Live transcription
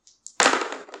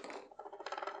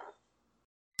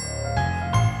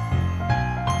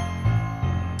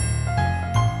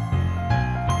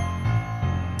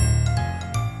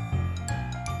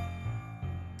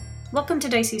Welcome to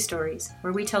Dicey Stories,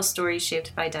 where we tell stories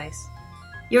shaped by dice.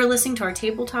 You're listening to our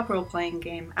tabletop role-playing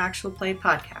game Actual Play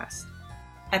podcast,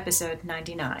 episode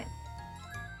 99.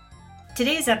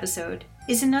 Today's episode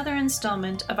is another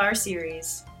installment of our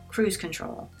series, Cruise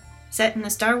Control, set in the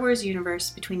Star Wars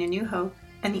universe between A New Hope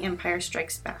and The Empire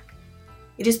Strikes Back.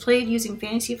 It is played using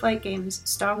Fantasy Flight Games'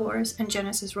 Star Wars and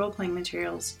Genesis role-playing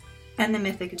materials and the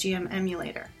Mythic GM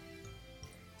emulator.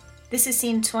 This is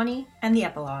Scene 20 and the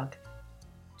epilogue.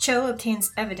 Cho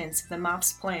obtains evidence of the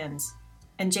Moff's plans,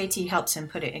 and JT helps him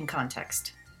put it in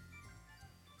context.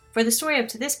 For the story up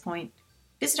to this point,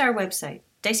 visit our website,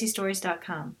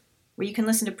 diceystories.com, where you can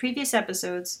listen to previous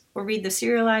episodes or read the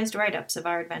serialized write-ups of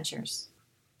our adventures.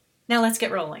 Now let's get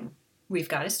rolling. We've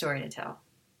got a story to tell.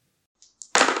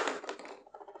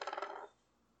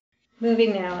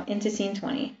 Moving now into Scene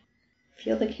 20.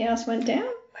 Feel the chaos went down?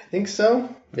 I think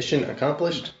so. Mission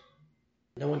accomplished.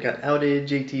 No one got outed.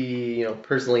 JT,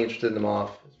 personally interested in them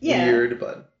off. Yeah. Weird,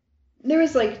 but... There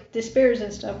was, despairs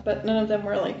and stuff, but none of them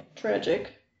were,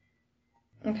 tragic.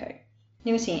 Okay.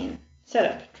 New scene.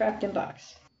 Setup. Trapped in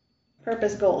box.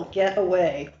 Purpose goal. Get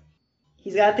away.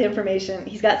 He's got the information.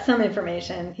 He's got some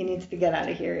information. He needs to get out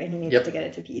of here, and he needs to get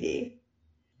it to PD.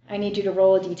 I need you to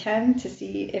roll a d10 to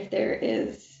see if there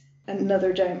is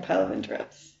another giant pile of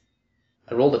interrupts.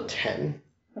 I rolled a 10.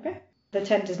 Okay. The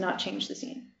 10 does not change the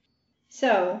scene.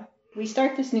 So, we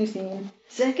start this new scene.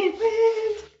 Second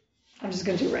wind! I'm just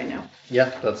going to do it right now.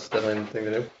 Yeah, that's definitely the thing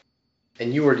to do.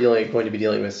 And you were going to be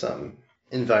dealing with some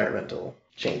environmental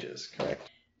changes, correct?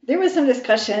 There was some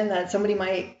discussion that somebody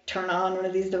might turn on one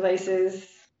of these devices.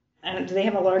 I don't know, do they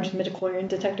have a large midichlorian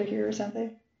detector here or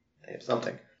something? They have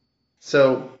something.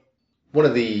 So, one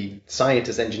of the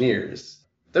scientist engineers,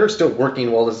 they're still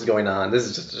working while this is going on. This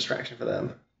is just a distraction for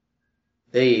them.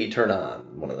 They turn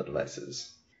on one of the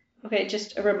devices. Okay,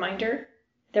 just a reminder.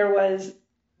 There was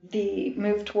the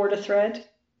move toward a thread,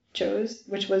 chose,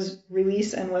 which was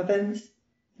release and weapons.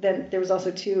 Then there was also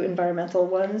two environmental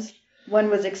ones. One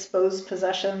was expose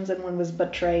possessions and one was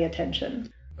betray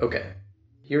attention. Okay.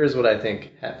 Here is what I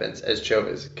think happens as Cho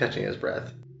is catching his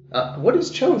breath. What does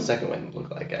Cho's second wind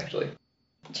look like, actually?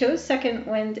 Cho's second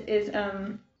wind is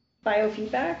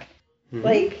biofeedback.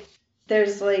 Mm-hmm.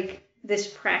 There's this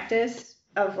practice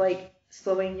of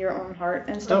slowing your own heart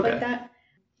and stuff like that.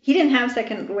 He didn't have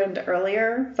second wind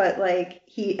earlier, but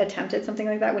he attempted something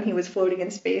like that when he was floating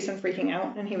in space and freaking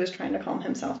out, and he was trying to calm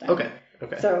himself down. Okay.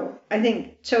 So I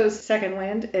think Cho's second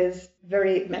wind is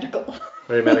very medical.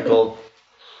 Very medical.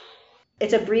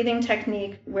 It's a breathing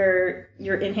technique where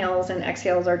your inhales and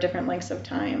exhales are different lengths of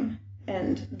time,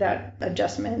 and that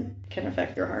adjustment can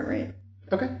affect your heart rate.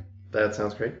 Okay. That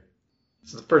sounds great.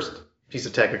 So the first piece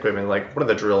of tech equipment, what are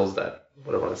the drills that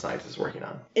one of the scientists is working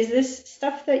on? Is this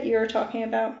stuff that you're talking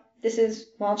about? This is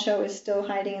while Cho is still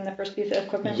hiding in the first piece of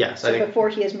equipment? Yes. So before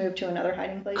he has moved to another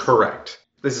hiding place? Correct.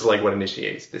 This is what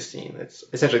initiates this scene. It's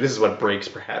essentially, this is what breaks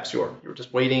perhaps you're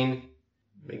just waiting,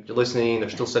 maybe you're listening, they're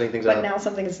still setting things up. But now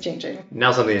something is changing.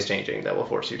 Now something is changing that will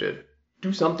force you to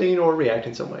do something or react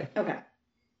in some way. Okay.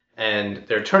 And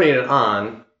they're turning it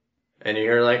on, and you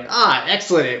hear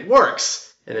excellent, it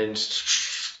works. And then,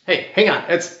 hey, hang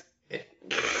on,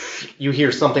 you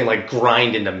hear something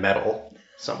grind into metal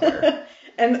somewhere.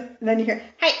 And then you hear,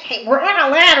 hey, we're on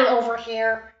a ladder over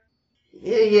here.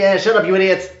 Yeah, shut up, you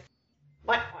idiots.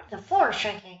 What? The floor is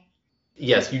shaking.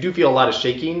 Yes, you do feel a lot of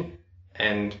shaking,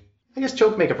 and I guess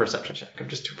Choke make a perception check of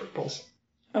just 2 purples.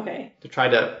 Okay. To try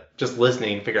to, just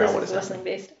listening, figure out what is happening. Listening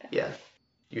based. Yeah.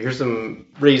 You hear some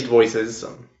raised voices,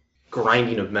 some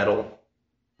grinding of metal.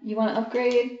 You want to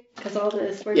upgrade? Because all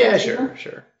this... Yeah,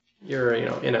 sure. You're, in a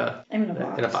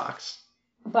box. In a box.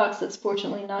 A box that's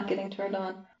fortunately not getting turned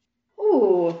on.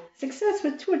 Ooh, success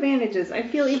with 2 advantages. I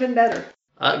feel even better.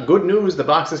 Good news, the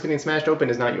box that's getting smashed open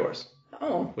is not yours.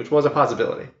 Oh. Which was a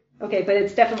possibility. Okay, but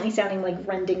it's definitely sounding like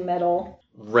rending metal.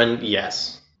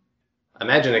 Yes.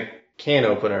 Imagine a can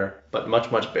opener, but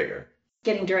much, much bigger.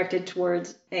 Getting directed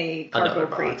towards a cargo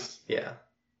crate. Box. Yeah.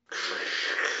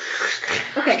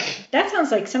 Okay, that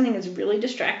sounds like something that's really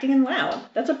distracting and loud.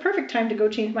 That's a perfect time to go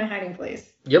change my hiding place.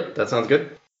 Yep, that sounds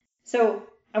good. So,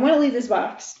 I want to leave this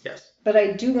box. Yes. But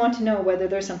I do want to know whether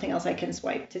there's something else I can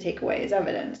swipe to take away as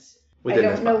evidence. Within I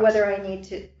don't know whether I need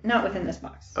to... Not within this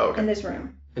box. Oh, okay. In this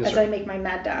room. As I make my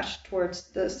mad dash towards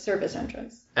the service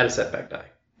entrance. Add a setback die.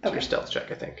 Okay. Your stealth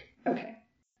check, I think. Okay.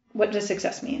 What does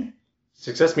success mean?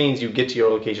 Success means you get to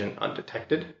your location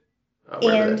undetected.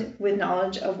 And with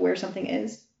knowledge of where something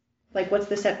is? What's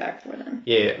the setback for then?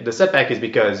 Yeah, the setback is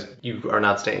because you are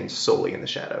not staying solely in the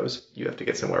shadows. You have to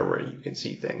get somewhere where you can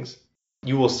see things.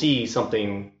 You will see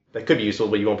something that could be useful,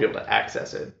 but you won't be able to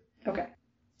access it. Okay.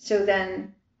 So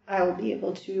then I will be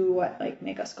able to,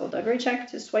 make a skullduggery check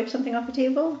to swipe something off the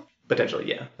table? Potentially,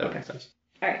 yeah. That would make sense.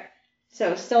 Alright.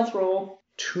 So, stealth roll.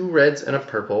 2 reds and a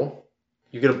purple.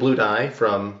 You get a blue die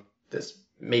from this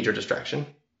major distraction.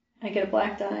 I get a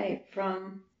black die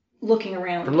from looking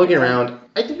around. From looking around,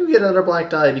 I think you get another black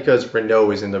die because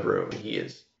Renault is in the room. He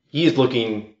is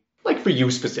looking, for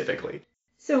you specifically.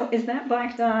 So, is that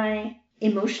black die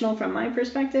emotional from my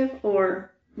perspective,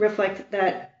 or reflect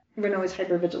that Renault is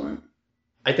hypervigilant?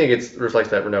 I think it reflects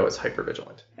that Renault is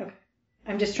hypervigilant. Okay.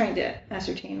 I'm just trying to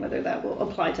ascertain whether that will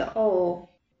apply to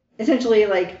all. Essentially,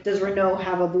 does Renault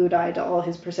have a blue die to all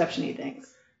his perception-y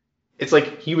things? It's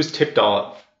like he was tipped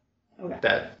off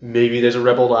that maybe there's a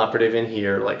rebel operative in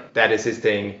here. That is his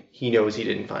thing. He knows he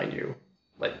didn't find you.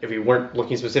 If he weren't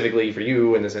looking specifically for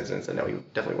you in this instance, then no, he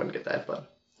definitely wouldn't get that.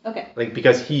 But okay.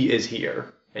 Because he is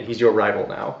here, and he's your rival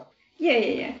now.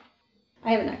 Yeah.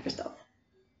 I have a knack for stealth.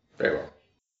 Very well.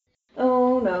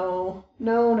 Oh, no.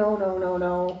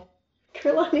 No.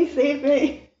 Kurlani, save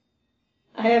me.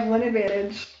 I have 1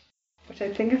 advantage, which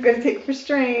I think I'm going to take for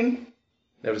strain.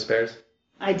 No despairs?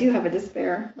 I do have a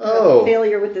despair. Oh.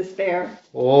 Failure with despair.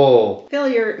 Oh.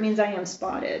 Failure means I am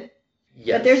spotted.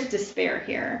 Yes. But there's despair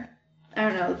here. I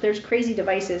don't know. There's crazy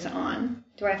devices on.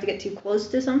 Do I have to get too close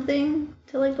to something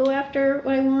to, go after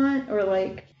what I want? Or,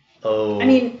 Oh. I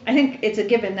mean, I think it's a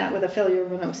given that with a failure,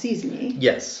 Renault sees me.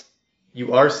 Yes.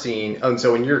 You are seen. And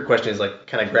so when your question is,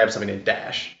 kind of grab something and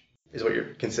dash, is what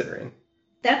you're considering.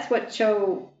 That's what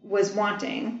Cho was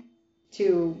wanting,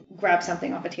 to grab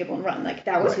something off a table and run.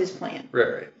 That was his plan.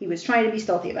 Right. He was trying to be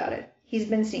stealthy about it. He's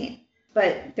been seen.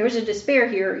 But there was a despair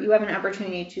here. You have an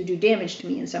opportunity to do damage to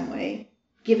me in some way,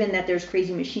 given that there's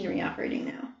crazy machinery operating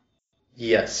now.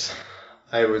 Yes.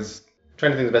 I was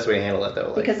trying to think the best way to handle that,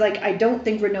 though. Because, I don't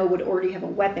think Renault would already have a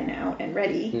weapon out and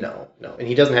ready. No. And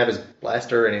he doesn't have his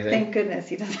blaster or anything. Thank goodness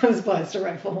he doesn't have his blaster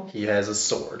rifle. He has a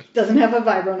sword. Doesn't have a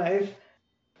vibro knife.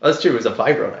 Oh, that's true. It was a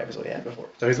vibro knife is what he had before.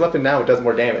 So his weapon now does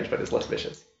more damage, but it's less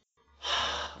vicious.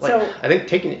 I think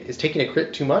taking a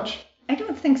crit too much? I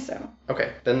don't think so.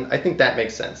 Okay, then I think that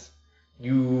makes sense.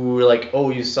 You were you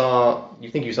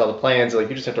think you saw the plans, you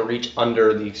just have to reach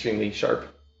under the extremely sharp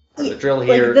part of the drill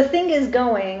here. The thing is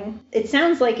going, it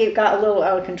sounds like it got a little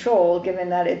out of control, given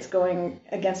that it's going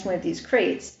against one of these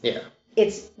crates. Yeah.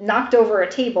 It's knocked over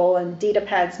a table, and data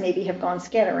pads maybe have gone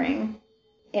scattering,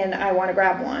 and I want to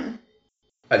grab one.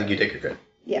 I think you take your crit.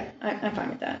 Yeah, I'm fine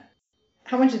with that.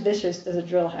 How much vicious does a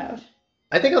drill have?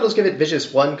 I think I'll just give it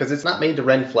vicious 1, because it's not made to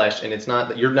rend flesh, and it's not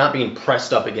that you're not being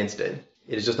pressed up against it.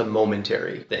 It is just a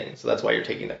momentary thing, so that's why you're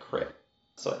taking the crit.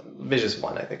 So vicious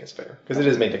 1, I think, is fair, because it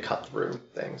is made to cut through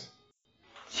things.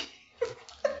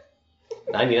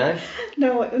 99?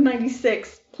 No,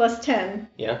 96 plus 10.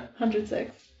 Yeah.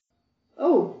 106.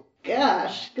 Oh,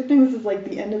 gosh. Good thing this is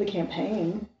the end of the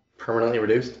campaign. Permanently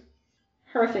reduced?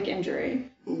 Horrific injury.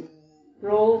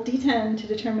 Roll d10 to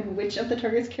determine which of the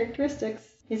target's characteristics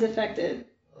is affected.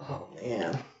 Oh,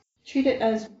 man. Treat it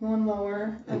as 1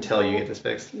 lower. Until you get this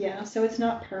fixed? Yeah, so it's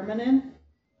not permanent.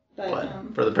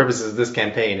 But for the purposes of this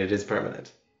campaign, it is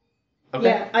permanent. Okay.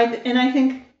 Yeah, I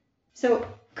think... So,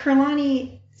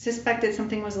 Kurlani suspected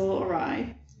something was a little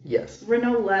awry. Yes.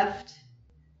 Renault left.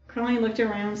 Kurlani looked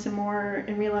around some more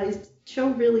and realized Cho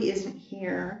really isn't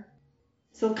here.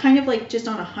 So kind of just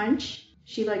on a hunch,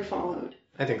 she followed.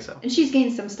 I think so. And she's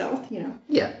gained some stealth,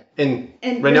 Yeah. And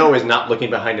Renault is not looking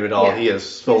behind him at all. Yeah. He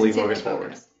is fully focused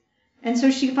forward. And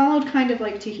so she followed kind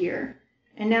of to here.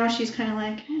 And now she's kind of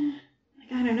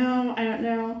I don't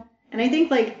know. And I think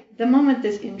the moment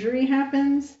this injury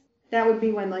happens, that would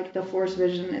be when the force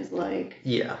vision is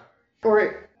Yeah.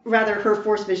 Or rather, her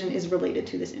force vision is related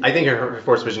to this injury. I think her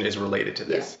force vision is related to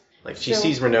this. Yeah. She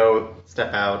sees Renault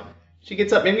step out. She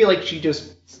gets up. Maybe she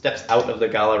just steps out of the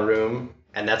gala room,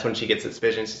 and that's when she gets this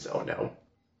vision. She says, "Oh no,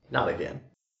 not again."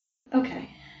 Okay.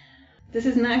 This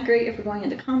is not great if we're going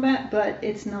into combat, but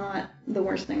it's not the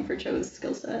worst thing for Cho's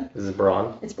skill set. This is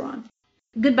Brawn. It's Brawn.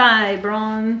 Goodbye,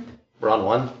 Brawn. Brawn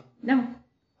 1? No.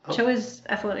 Oh. Cho is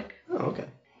athletic. Oh, okay.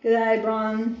 Goodbye,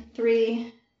 Brawn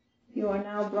 3. You are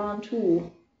now Brawn 2.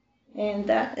 And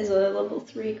that is a level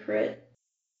 3 crit.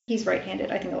 He's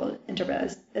right-handed. I think I'll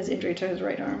interpret as injury to his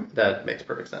right arm. That makes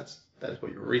perfect sense. That is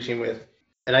what you were reaching with.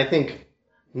 And I think,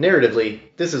 narratively,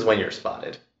 this is when you're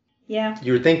spotted. Yeah.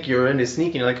 You would think you're in his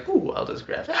sneak, and you're ooh, I'll just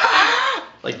grab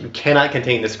it. You cannot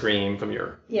contain the scream from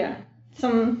your... Yeah.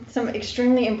 Some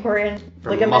extremely important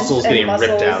from ligaments muscles and getting muscles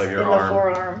ripped out of your in arm. the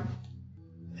forearm.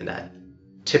 And that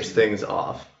tips things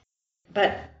off.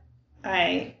 But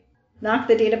I knock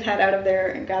the data pad out of there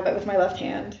and grab it with my left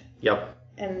hand. Yep.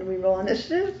 And we roll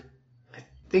initiative?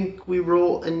 think we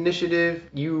roll initiative.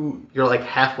 You're like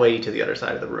halfway to the other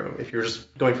side of the room if you're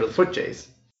just going for the foot chase.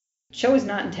 Cho is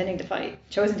not intending to fight.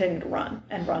 Cho is intending to run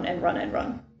and run and run and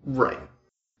run. Right.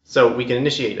 So we can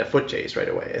initiate a foot chase right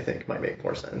away, I think might make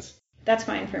more sense. That's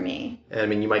fine for me. And I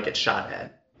mean, you might get shot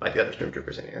at by the other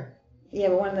stormtroopers in here. Yeah,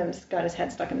 but one of them's got his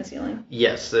head stuck in the ceiling.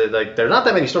 Yes, like there are not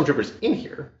that many stormtroopers in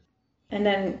here. And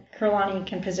then Kurlani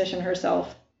can position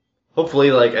herself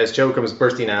Hopefully, like, as Cho comes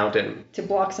bursting out and... to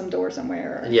block some door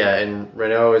somewhere. Yeah, and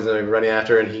Renault is running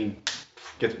after and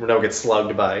Renault gets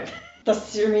slugged by... the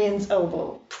Syrian's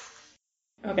elbow.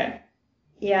 Okay.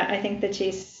 Yeah, I think the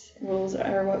chase rules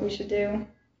are what we should do.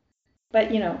 But,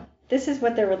 this is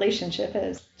what their relationship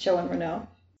is, Cho and Renault.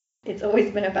 It's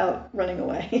always been about running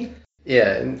away.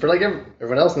 Yeah, and for, like,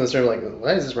 everyone else in this room, like,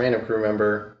 why is this random crew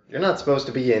member? You're not supposed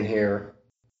to be in here.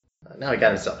 Now he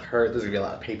got himself hurt. There's going to be a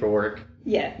lot of paperwork.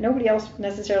 Yeah, nobody else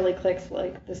necessarily clicks,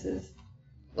 like, this is...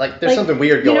 Like, there's something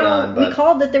weird going on, but... we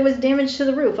called that there was damage to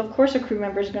the roof. Of course a crew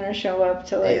member's going to show up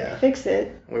to, fix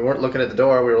it. We weren't looking at the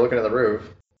door, we were looking at the roof.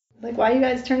 Like, why are you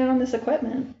guys turning on this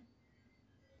equipment?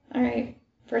 Alright,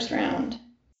 first round.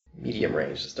 Medium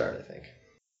range to start, I think.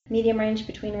 Medium range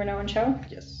between Renault and Cho?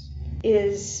 Yes.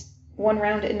 Is one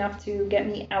round enough to get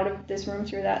me out of this room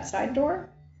through that side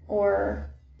door? Or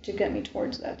to get me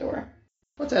towards that door?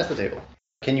 Let's ask the table.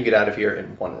 Can you get out of here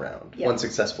in one round? Yep. One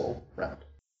successful round?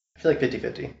 I feel like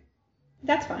 50-50.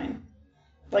 That's fine.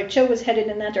 Like, Cho was headed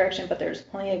in that direction, but there's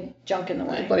plenty of junk in the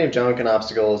way. There's plenty of junk and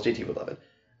obstacles. JT would love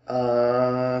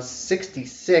it.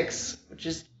 66, which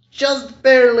is just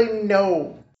barely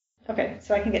no. Okay,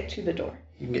 so I can get to the door.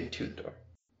 You can get to the door.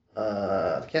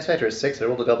 The cast factor is 6. I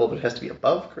rolled a double, but it has to be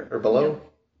above or below.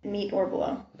 No. Meet or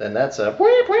below. Then that's a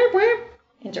whip, whip, whip.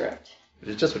 Interrupt. Which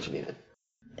is just what you needed.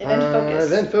 Event focus.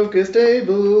 Event focus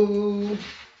table.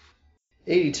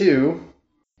 82.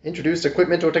 Introduced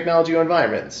equipment or technology or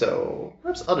environment. So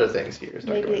perhaps other things here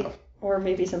start going off. Or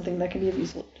maybe something that can be of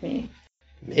use to me.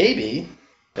 Maybe,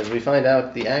 as we find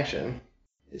out the action,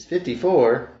 is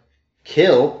 54.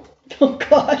 Kill. Oh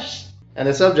gosh. And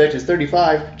the subject is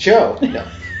 35. Cho. No.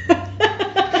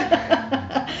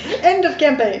 End of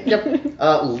campaign.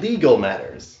 Yep. Legal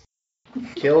matters.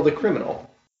 Kill the criminal.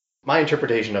 My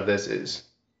interpretation of this is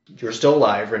you're still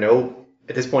alive. Renault,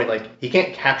 at this point, like, he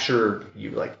can't capture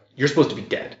you. Like, you're supposed to be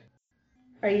dead.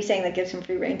 Are you saying that gives him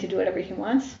free reign to do whatever he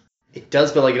wants? It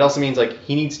does, but like it also means like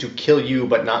he needs to kill you,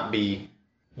 but not be.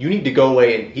 You need to go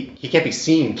away, and he can't be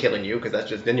seen killing you because that's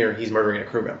just then he's murdering a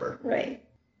crew member. Right.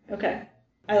 Okay.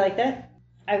 I like that.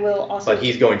 I will also. But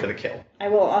he's going to the kill. I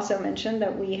will also mention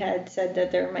that we had said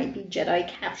that there might be Jedi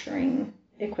capturing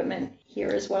equipment here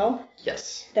as well.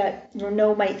 Yes. That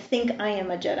Renault might think I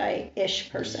am a Jedi-ish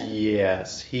person.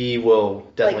 Yes, he will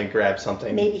definitely grab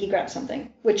something. Maybe he grabs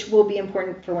something, which will be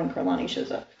important for when Kurlani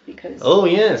shows up because. Oh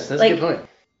yes, that's a good point.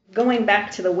 Going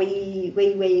back to the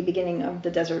way beginning of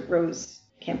the Desert Rose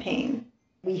campaign,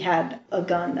 we had a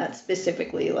gun that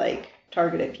specifically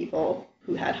targeted people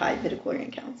who had high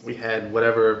midichlorian counts. We had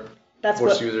whatever. That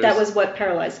was what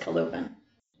paralyzed Keldovan.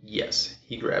 Yes,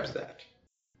 he grabs that.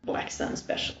 Black Sun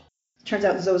special. Turns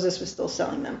out Zozis was still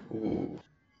selling them. Ooh.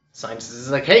 Scientist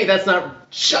is like, hey, that's not...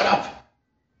 Shut up!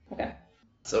 Okay.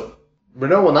 So,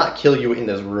 Renault will not kill you in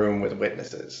this room with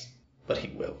witnesses, but he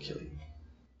will kill you.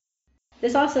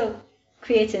 This also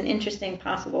creates an interesting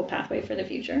possible pathway for the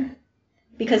future.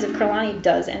 Because if Kurlani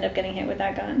does end up getting hit with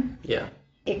that gun, yeah,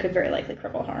 it could very likely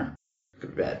cripple her.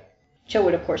 Could be bad. Cho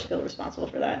would, of course, feel responsible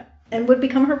for that. And would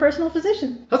become her personal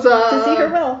physician. Huzzah! To see her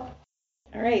well.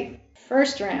 All right.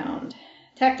 First round.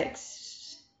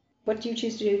 Tactics. What do you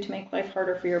choose to do to make life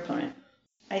harder for your opponent?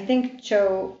 I think,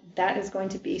 Cho, that is going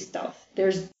to be stealth.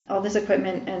 There's all this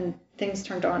equipment and things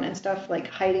turned on and stuff, like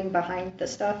hiding behind the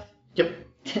stuff. Yep.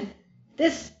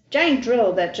 This giant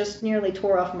drill that just nearly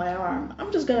tore off my arm,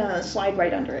 I'm just going to slide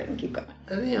right under it and keep going.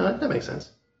 Yeah, that makes sense.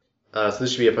 So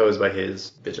this should be opposed by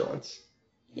his vigilance.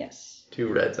 Yes.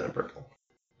 2 reds and a purple.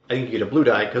 I think you get a blue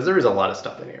die because there is a lot of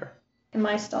stuff in here. And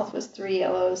my stealth was 3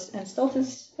 yellows, and stealth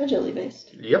is agility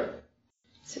based. Yep.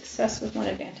 Success with 1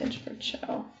 advantage for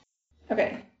Cho.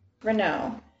 Okay,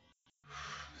 Renault.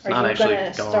 It's not Are you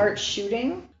going to start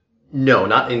shooting? No,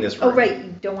 not in this room. Oh, right,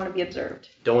 you don't want to be observed.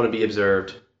 Don't want to be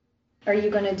observed. Are you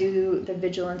going to do the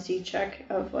vigilancy check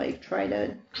of, try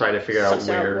to figure out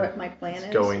where what my plan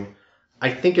is going?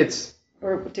 I think it's...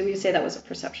 Or did we say that was a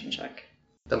perception check?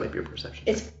 That might be a perception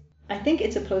check. I think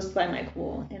it's opposed by my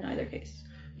cool in either case.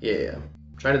 Yeah.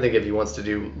 I'm trying to think if he wants to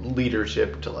do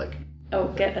leadership to,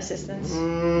 get assistance?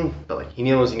 But, he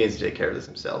knows he needs to take care of this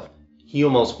himself. He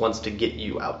almost wants to get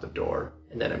you out the door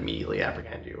and then immediately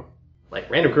apprehend you.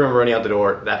 Random crew member running out the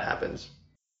door, that happens.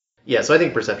 Yeah, so I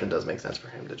think perception does make sense for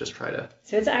him to just try to...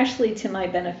 So it's actually to my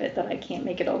benefit that I can't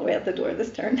make it all the way out the door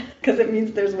this turn, because it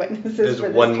means there's witnesses There's for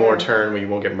this one more turn. turn where you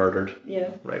won't get murdered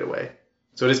Yeah. right away.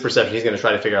 So it is perception. He's going to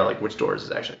try to figure out like which doors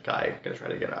is actually the guy going to try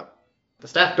to get out. The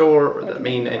staff door or the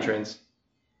main entrance.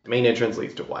 The main entrance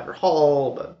leads to a wider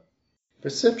hall, but...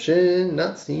 Perception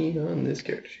not seen on this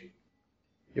character sheet.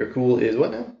 Your cool is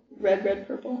what now? Red, red,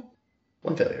 purple.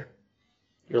 1 failure.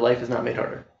 Your life is not made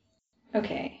harder.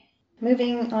 Okay.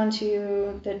 Moving on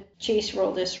to the chase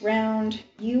roll this round.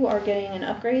 You are getting an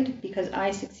upgrade because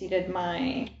I succeeded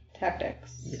my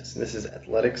tactics. Yes, and this is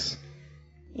athletics.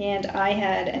 And I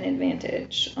had an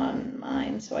advantage on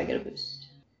mine, so I get a boost.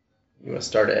 You want to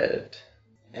start at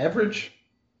average?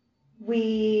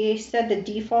 We said the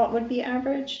default would be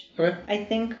average. Okay. I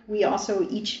think we also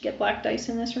each get black dice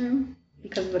in this room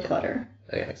because of the clutter.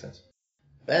 I think that makes sense.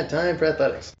 Bad time for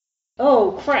athletics.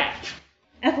 Oh, crap.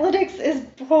 Athletics is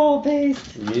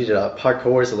brawl-based. You need a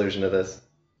parkour solution to this.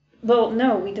 Well,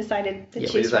 no, we decided the Yeah,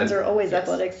 we chase decided- ones are always yes.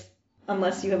 athletics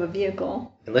unless you have a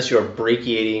vehicle, Unless you're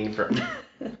brachiating from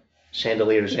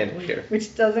chandelier to chandelier.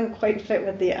 which doesn't quite fit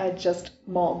with the I just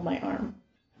mauled my arm.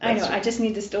 I know, That's- I just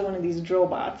need to steal one of these drill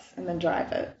bots and then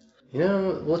drive it. You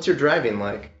know, what's your driving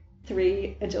like?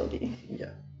 3 agility.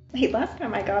 Yeah, Wait, last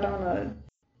time I got on a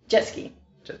jet ski.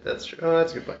 that's true. Oh,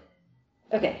 that's a good point.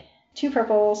 Okay, 2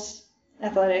 purples,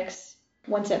 athletics,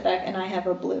 1 setback, and I have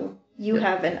a blue. You Yep.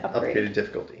 have an upgrade. Upgraded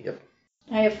difficulty, yep.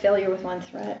 I have failure with 1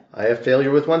 threat. I have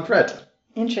failure with 1 threat.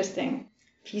 Interesting.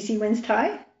 PC wins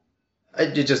tie?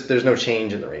 There's no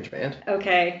change in the range band.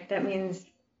 Okay, that means...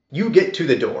 You get to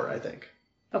the door, I think.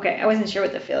 Okay, I wasn't sure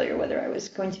with the failure whether I was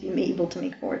going to be able to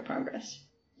make forward progress.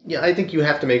 Yeah, I think you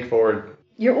have to make forward.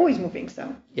 You're always moving,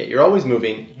 so... Yeah, you're always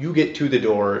moving. You get to the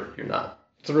door. You're not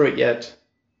through it yet.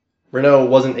 Renault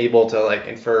wasn't able to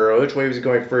infer which way he was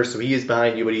going first, so he is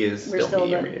behind you, but he is We're still still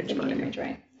medium the range medium behind you. range,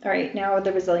 right? Alright, now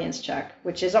the resilience check,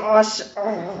 which is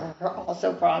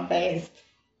also broad-based.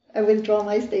 I withdraw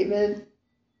my statement.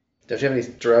 Don't you have any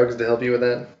drugs to help you with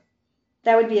that?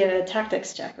 That would be a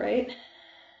tactics check, right?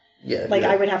 Yeah. Like,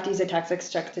 yeah. I would have to use a tactics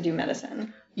check to do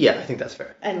medicine. Yeah, I think that's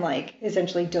fair. And,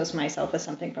 essentially dose myself with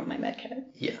something from my med kit.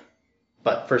 Yeah.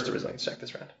 But first, the resilience check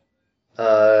this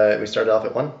round. We started off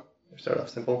at 1. We started off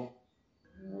simple.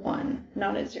 1,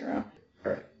 not a 0.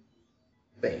 Alright.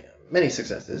 Bam. Many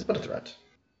successes, but a threat.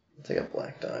 I'll take a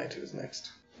black die to his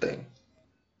next thing.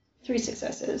 3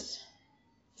 successes.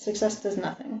 Success does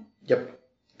nothing. Yep.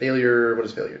 Failure, what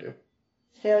does failure do?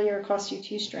 Failure costs you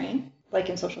 2 strain, like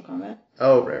in social combat.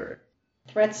 Oh, right.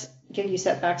 Threats give you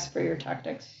setbacks for your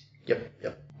tactics. Yep.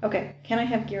 Okay, can I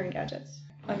have gear and gadgets?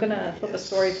 I'm gonna flip a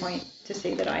story point to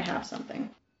say that I have something.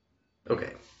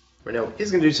 Okay. Renault is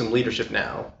going to do some leadership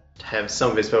now to have some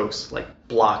of his folks,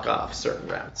 block off certain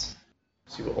routes.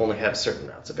 So you will only have certain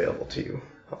routes available to you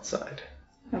outside.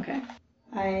 Okay.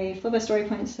 I flip a story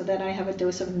point so that I have a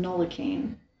dose of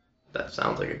Novocaine. That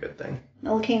sounds like a good thing.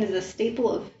 Novocaine is a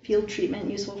staple of field treatment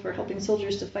useful for helping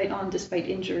soldiers to fight on despite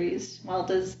injuries. While it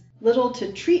does little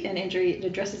to treat an injury, it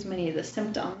addresses many of the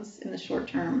symptoms in the short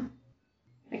term.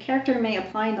 A character may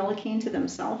apply Novocaine to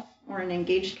themselves or an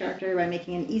engaged character by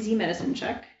making an easy medicine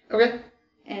check, Okay.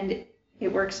 and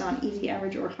it works on easy,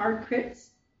 average, or hard crits.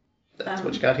 That's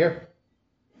what you got here.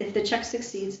 If the check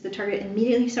succeeds, the target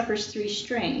immediately suffers 3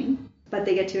 strain, but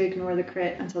they get to ignore the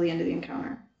crit until the end of the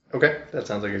encounter. Okay. That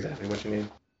sounds like exactly what you need.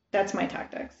 That's my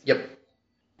tactics. Yep.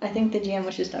 I think the GM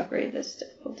wishes to upgrade this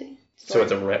difficulty. So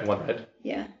it's a red, 1 red.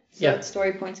 Yeah. So Yeah.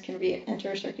 story points can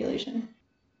enter circulation.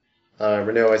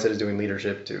 Renault, I said, is doing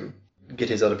leadership to get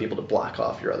his other people to block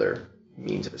off your other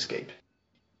means of escape.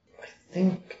 I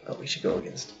think we should go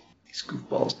against these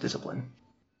goofballs' discipline.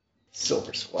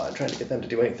 Silver Squad, trying to get them to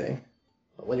do anything.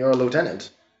 But when you're a lieutenant,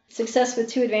 Success with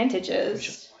 2 we should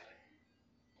advantages.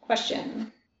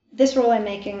 Question. This roll I'm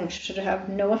making should have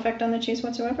no effect on the chase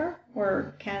whatsoever?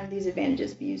 Or can these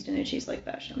advantages be used in a chase-like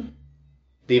fashion?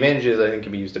 The advantages, I think,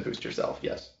 can be used to boost yourself,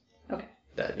 yes. Okay.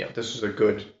 That, this is a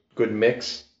good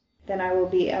mix. Then I will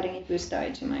be adding a boost die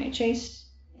to my chase,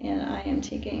 and I am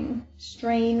taking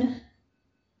strain.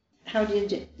 How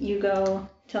did you go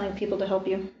telling people to help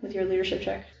you with your leadership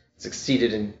check?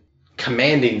 Succeeded in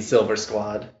commanding Silver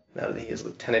Squad. Now that he is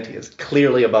lieutenant, he is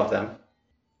clearly above them.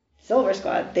 Silver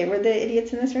Squad, they were the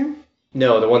idiots in this room?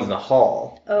 No, the ones in the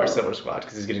hall Oh. are Silver Squad,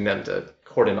 because he's getting them to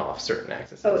cordon off certain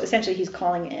accesses. Oh, essentially he's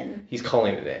calling in. He's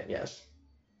calling it in, yes.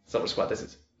 Silver Squad, this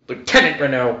is Lieutenant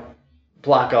Renault.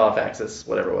 Block off access,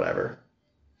 whatever.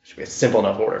 Should be a simple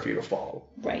enough order for you to follow.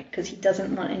 Right, because he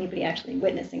doesn't want anybody actually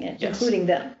witnessing it, Yes. including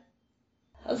them.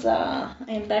 Huzzah!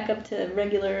 I am back up to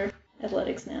regular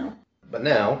athletics now. But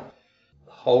now,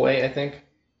 the hallway, I think,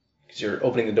 Because you're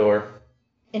opening the door.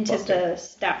 Into the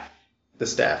staff. The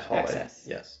staff hallway. Access.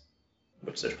 Yes.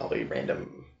 Which there's probably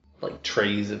random, like,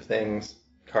 trays of things,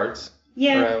 carts.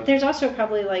 Yeah, around. there's also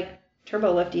probably, like,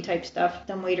 turbo lifty type stuff,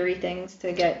 dumbwaitery things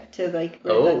to get to, like,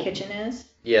 where the kitchen is.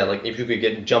 Yeah, like, if you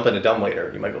could jump in a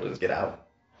dumbwaiter, you might be able to just get out.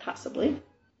 Possibly.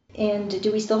 And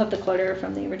do we still have the clutter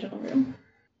from the original room?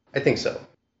 I think so.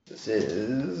 This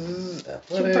is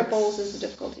athletics. 2 purples is the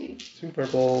difficulty. 2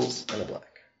 purples and a black.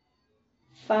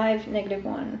 5,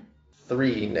 -1.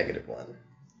 3, -1.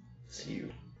 So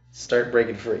you start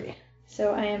breaking free.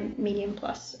 So I am medium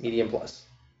plus. Medium plus.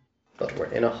 But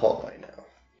we're in a hallway now.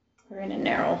 We're in a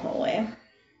narrow hallway.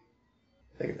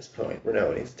 I think at this point,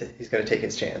 Renaud he's going to take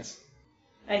his chance.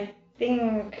 I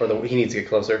think... Or he needs to get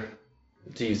closer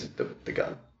to use the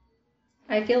gun.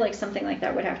 I feel like something like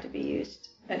that would have to be used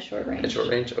at short range. At short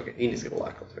range? Okay, he needs to get a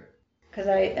lot closer. Because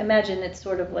I imagine it's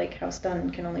sort of like how stun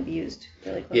can only be used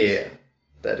really close. Yeah,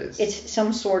 that is. It's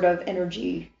some sort of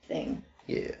energy thing.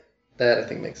 Yeah, that I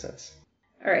think makes sense.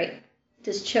 All right.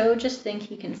 Does Cho just think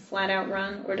he can flat out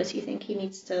run, or does he think he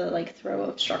needs to, like, throw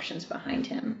obstructions behind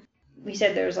him? We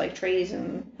said there's, like, trays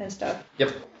and stuff.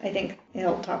 Yep. I think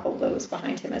he'll topple those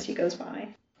behind him as he goes by.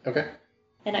 Okay.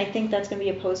 And I think that's going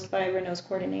to be opposed by Renaud's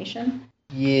coordination.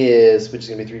 Yes, which is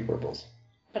going to be 3 purples.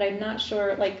 But I'm not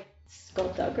sure, like,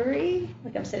 skullduggery?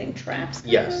 Like I'm setting traps?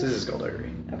 Yes, this is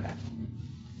skullduggery. Okay.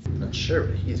 I'm not sure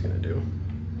what he's going to do.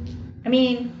 I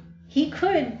mean... He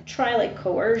could try, like,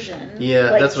 coercion.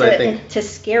 Yeah, like, that's what I think. To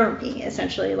scare me,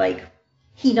 essentially. Like,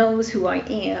 he knows who I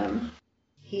am.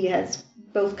 He has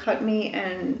both cut me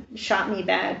and shot me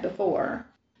bad before.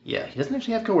 Yeah, he doesn't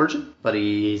actually have coercion, but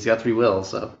he's got 3 wills,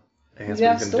 so I think that's You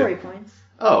what have he's story going to do. points.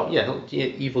 Oh, yeah,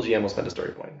 evil GM will spend a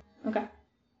story point. Okay.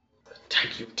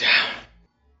 Take you down.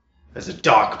 There's a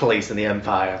dark place in the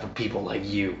Empire for people like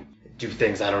you. That do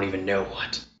things I don't even know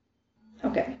what.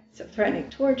 Okay, so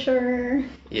threatening torture.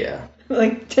 Yeah.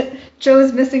 Like,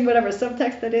 Joe's missing whatever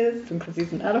subtext that is, because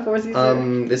he's an out-of-force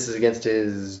user. This is against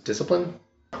his discipline?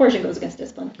 Coercion goes against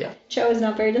discipline. Yeah. Cho is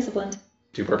not very disciplined.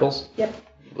 2 purples? Yep.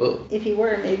 Whoa. If he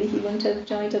were, maybe he wouldn't have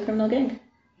joined a criminal gang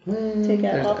to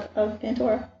get off of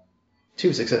Pantora.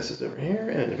 2 successes over here,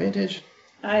 and an advantage.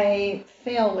 I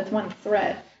fail with 1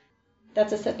 threat.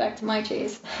 That's a setback to my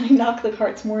chase. I knock the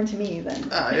carts more into me than...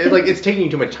 It's taking you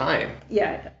too much time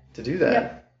Yeah. to do that.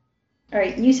 Yep. All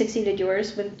right, you succeeded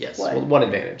yours with Yes, what? well, 1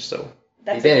 advantage, so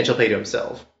That's the advantage he'll pay to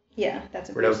himself. Yeah, that's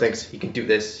a Renaud boost. thinks he can do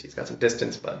this, he's got some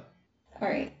distance, but... All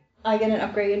right, I get an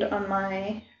upgrade on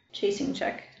my chasing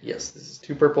check. Yes, this is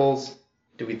 2 purples.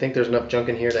 Do we think there's enough junk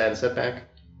in here to add a setback?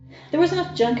 There was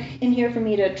enough junk in here for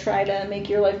me to try to make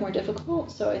your life more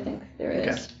difficult, so I think there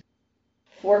is. Okay.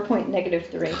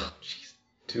 4.-3. Oh, jeez.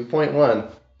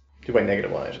 2.1.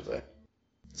 2.-1, I should say.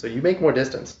 So you make more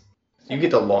distance. You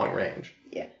get the long range.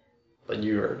 Yeah. But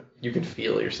you can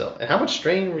feel yourself. And how much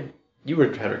strain you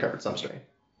had recovered some strain?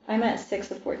 I'm at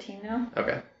 6 of 14 now.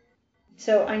 Okay.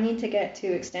 So I need to get to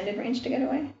extended range to get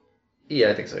away? Yeah,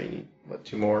 I think so. You need,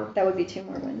 2 more? That would be 2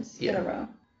 more wins in a row.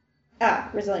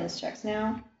 Resilience checks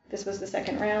now. This was the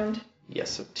second round. Yes,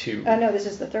 so 2. No, this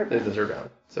is the third This round. is the 3rd round.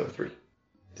 So 3. Did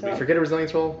So we forget a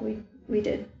resilience roll? We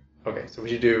did. Okay, so we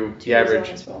should do 2 the average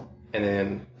resilience roll. and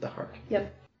then the hard.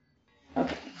 Yep.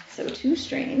 Okay, so 2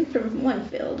 strain from 1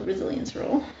 failed resilience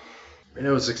roll.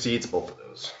 Renaud succeeds both of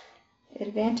those.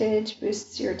 Advantage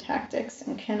boosts your tactics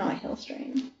and cannot heal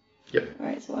strain. Yep.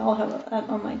 Alright, so I'll have that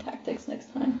on my tactics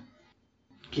next time.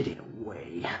 Getting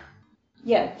away.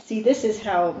 Yeah, see, this is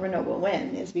how Renaud will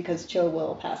win, is because Cho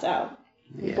will pass out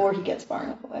before he gets far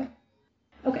enough away.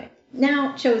 Okay,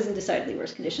 now Cho is in decidedly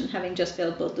worse condition, having just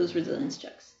failed both those resilience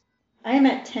checks. I am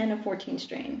at 10 of 14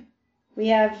 strain. We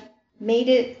have made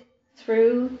it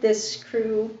through this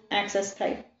crew access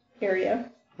type area.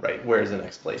 Right, where's the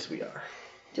next place we are?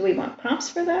 Do we want prompts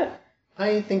for that?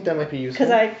 I think that might be useful.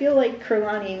 Because I feel like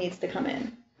Kurlani needs to come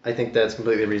in. I think that's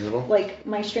completely reasonable. Like,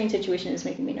 my strain situation is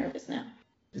making me nervous now.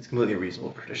 It's completely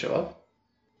reasonable for her to show up.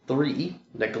 3,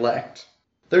 neglect.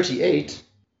 38,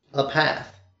 a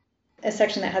path. A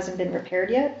section that hasn't been repaired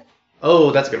yet?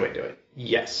 Oh, that's a good way to do it.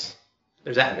 Yes.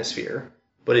 There's atmosphere,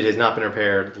 but it has not been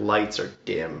repaired. Lights are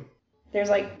dim. There's,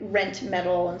 like, rent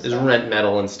metal and stuff. There's rent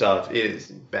metal and stuff. It is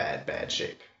in bad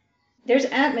shape. There's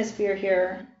atmosphere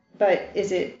here, but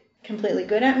is it completely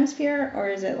good atmosphere, or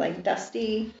is it, like,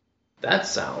 dusty? That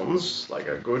sounds like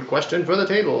a good question for the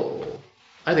table.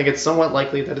 I think it's somewhat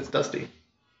likely that it's dusty.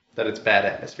 That it's bad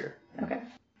atmosphere. Okay.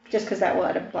 Just because that will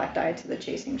add a black die to the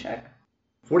chasing check.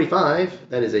 45,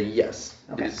 that is a yes.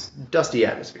 Okay. It is dusty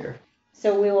atmosphere.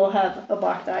 So we will have a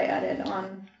black die added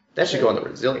on... That should go on the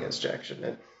resilience check, shouldn't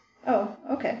it? Oh,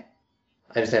 okay.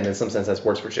 I understand in some sense that's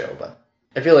worse for Joe, but...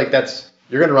 I feel like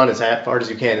you're going to run as hard as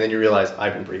you can, and then you realize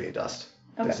I've been breathing dust.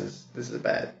 Okay. This is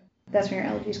bad. That's when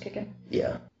your allergies kick in?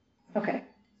 Yeah. Okay.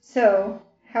 So,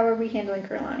 how are we handling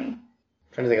Kurlani?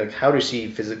 Trying to think, like, how does she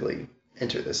physically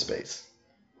enter this space?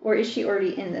 Or is she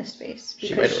already in this space? She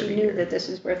Because might she already knew be here. that this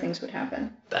is where things would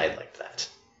happen. I like that.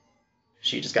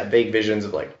 She just got vague visions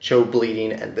of, like, Cho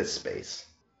bleeding and this space.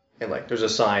 And, like, there's a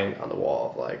sign on the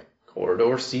wall of, like,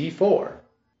 Corridor C4.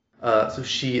 So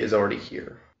she is already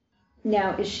here.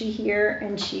 Now, is she here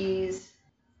and she's,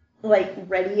 like,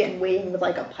 ready and waiting with,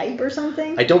 like, a pipe or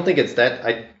something? I don't think it's that.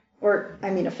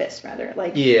 A fist, rather.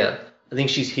 Like, Yeah. I think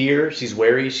she's here. She's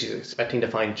wary. She's expecting to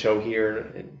find Cho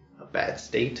here in a bad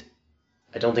state.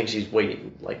 I don't think she's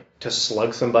waiting, like, to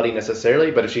slug somebody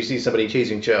necessarily, but if she sees somebody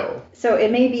chasing Cho. So it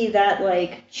may be that,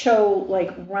 like, Cho,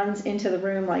 like, runs into the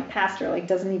room, like, past her, like,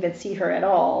 doesn't even see her at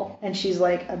all, and she's,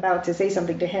 like, about to say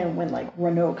something to him when, like,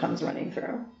 Renault comes running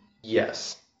through.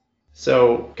 Yes.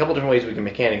 So, a couple different ways we can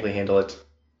mechanically handle it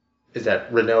is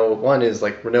that Renault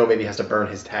maybe has to burn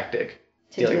his tactic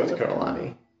dealing with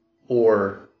Kurlani.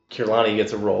 Or Kurlani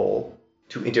gets a role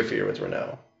to interfere with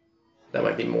Renault. That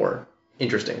might be more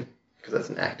interesting, because that's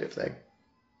an active thing.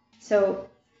 So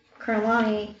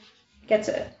Kurlani gets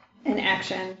an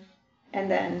action,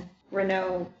 and then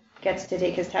Renault gets to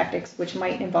take his tactics, which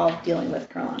might involve dealing with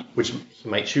Kurlani. Which he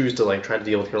might choose to, like, try to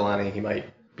deal with Kurlani. He might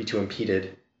be too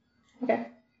impeded. Okay.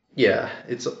 Yeah,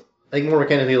 it's, I think more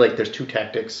mechanically, like, there's two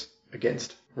tactics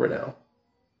against Renault.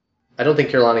 I don't think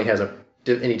Kurlani has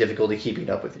any difficulty keeping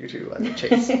up with you two on the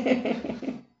chase.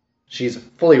 She's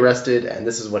fully rested, and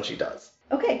this is what she does.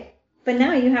 Okay, but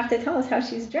now you have to tell us how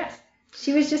she's dressed.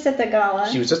 She was just at the gala.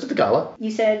 She was just at the gala.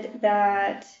 You said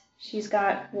that she's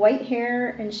got white hair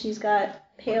and she's got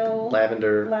pale...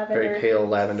 Lavender, very pale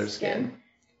lavender skin.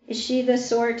 Is she the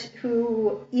sort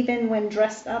who, even when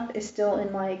dressed up, is still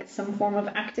in, like, some form of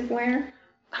activewear?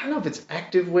 I don't know if it's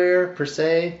activewear, per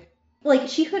se. Like,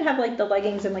 she could have, like, the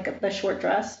leggings and, like, the short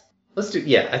dress.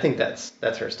 I think that's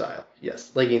her style.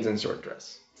 Yes, leggings and short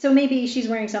dress. So maybe she's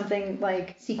wearing something,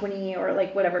 like, sequiny or,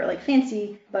 like, whatever, like,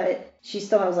 fancy, but she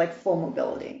still has, like, full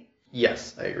mobility.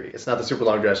 Yes, I agree. It's not the super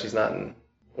long dress. She's not in,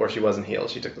 or she was in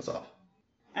heels. She took this off.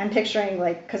 I'm picturing,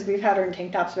 like, because we've had her in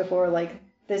tank tops before, like,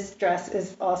 this dress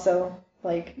is also,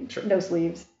 like, Sure. no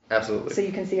sleeves. Absolutely. So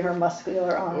you can see her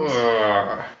muscular arms.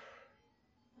 Ugh.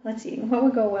 Let's see, what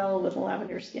would go well with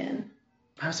lavender skin?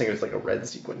 I was thinking it was like a red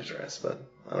sequin dress, but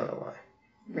I don't know why.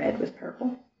 Red with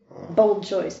purple? Bold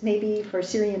choice. Maybe for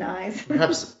Syrian eyes.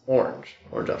 Perhaps orange.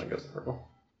 Orange often goes with purple.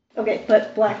 Okay,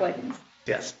 but black leggings.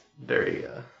 Yes, very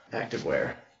active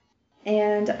wear.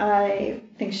 And I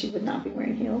think she would not be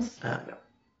wearing heels. No.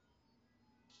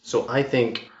 So I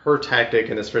think her tactic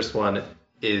in this first one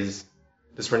is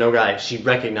this Renault guy, she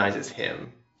recognizes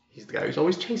him. He's the guy who's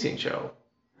always chasing Cho.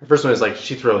 Her first one is like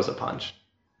she throws a punch.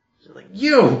 She's like,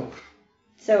 you!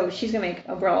 So she's going to make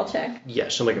a brawl check. Yeah,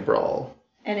 she'll make a brawl.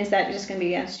 And is that just going to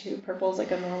be against two purples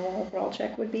like a normal brawl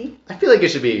check would be? I feel like it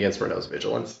should be against Renault's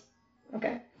vigilance.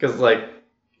 Okay. Because, like,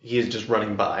 he's just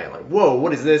running by. Like, whoa,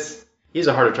 what is this? He's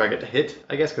a harder target to hit,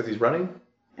 I guess, because he's running.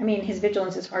 I mean, his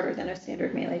vigilance is harder than a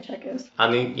standard melee check is.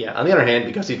 On the other hand,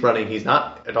 because he's running, he's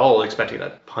not at all expecting a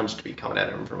punch to be coming at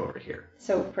him from over here.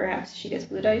 So perhaps she gets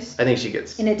blue dice? I think she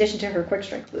gets... In addition to her quick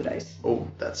strike blue dice. Oh,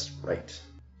 that's right.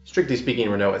 Strictly speaking,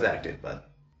 Renault is active, but...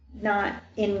 Not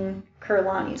in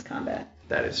Kurlani's combat.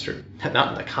 That is true. Not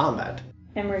in the combat.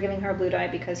 And we're giving her a blue die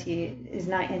because he is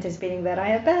not anticipating that I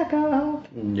have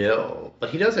backup. No, but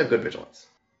he does have good vigilance.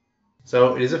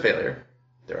 So it is a failure.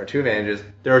 There are two advantages.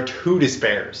 There are two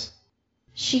despairs.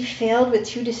 She failed with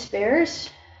two despairs?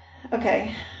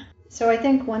 Okay. So I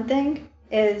think one thing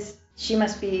is she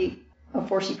must be a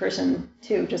forcey person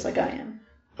too, just like I am.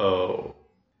 Oh.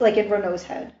 Like in Renault's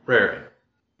head. Right.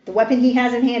 The weapon he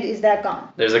has in hand is that gun.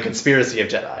 There's a conspiracy of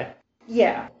Jedi.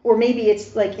 Yeah. Or maybe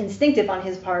it's like instinctive on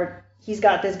his part. He's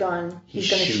got this gun. He's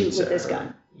going to shoot with this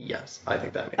gun. Yes, I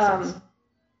think that makes sense.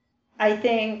 I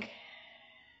think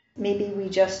maybe we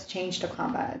just change to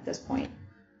combat at this point.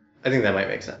 I think that might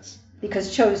make sense.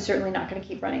 Because Cho's certainly not going to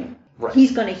keep running. Right.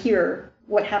 He's going to hear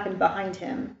what happened behind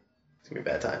him. It's going to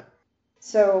be a bad time.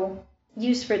 So,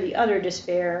 use for the other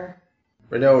despair.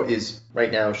 Renault is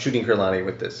right now shooting Kurlani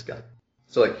with this gun.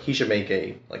 So, like, he should make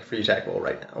a, like, free attack roll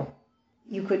right now.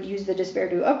 You could use the despair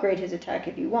to upgrade his attack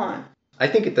if you want. I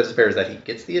think the despair is that he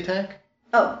gets the attack.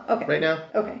 Oh, okay. Right now.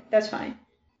 Okay, that's fine.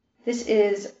 This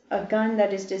is a gun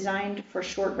that is designed for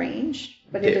short range,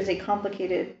 but it is a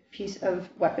complicated piece of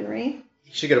weaponry.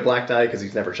 He should get a black die because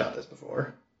he's never shot this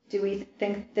before. Do we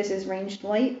think this is ranged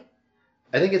light?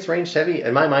 I think it's ranged heavy.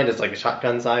 In my mind, it's like a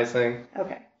shotgun size thing.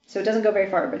 Okay. So it doesn't go very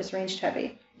far, but it's ranged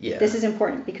heavy. Yeah. This is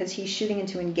important because he's shooting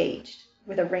into engaged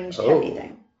with a ranged Oh. heavy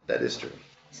thing. That is true.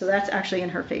 So that's actually in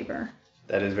her favor.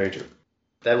 That is very true.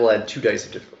 That will add 2 dice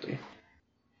of difficulty.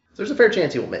 So there's a fair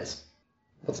chance he will miss.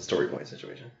 What's the story point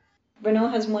situation? Renault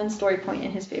has 1 story point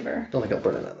in his favor. Don't think I'll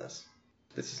burn it on this.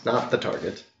 This is not the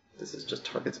target. This is just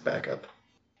target's backup.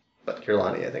 But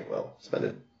Kirlani, I think, will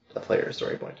spend a player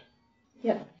story point.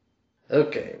 Yep.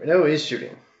 Okay, Renault is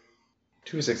shooting.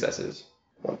 2 successes,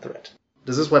 1 threat.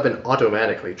 Does this weapon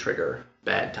automatically trigger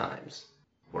bad times?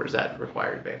 Or does that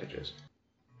require advantages?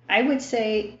 I would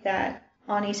say that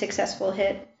on a successful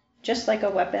hit, just like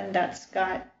a weapon that's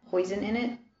got poison in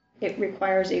it, it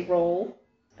requires a roll,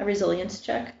 a resilience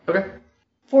check. Okay.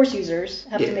 Force users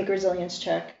have to Yeah. make a resilience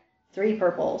check, 3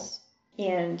 purples,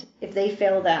 and if they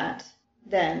fail that,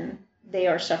 then they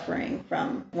are suffering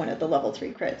from one of the level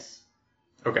 3 crits.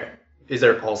 Okay. Is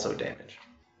there also damage?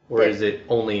 Or There- is it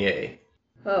only a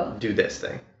Oh, do this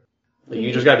thing? Like,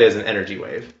 you described it as an energy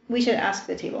wave. we should ask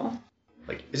the table.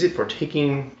 Like, is it for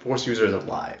taking Force users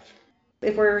alive?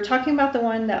 If we're talking about the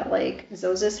one that, like,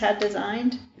 Zozis had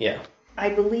designed, Yeah. I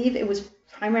believe it was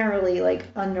primarily, like,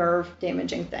 a nerve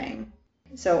damaging thing.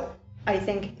 So I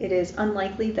think it is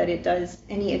unlikely that it does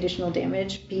any additional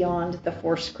damage beyond the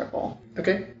force cripple.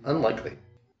 Okay. Unlikely.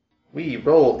 We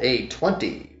roll a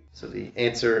 20. So the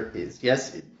answer is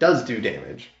yes, it does do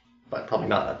damage, but probably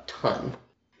not a ton.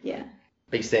 Yeah.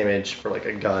 Base damage for like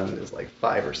a gun is like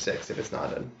 5 or 6 if it's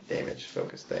not a damage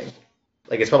focused thing.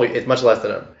 Like it's much less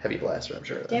than a heavy blaster, I'm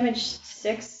sure. Damage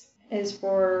 6 is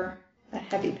for a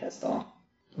heavy pistol.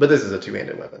 But this is a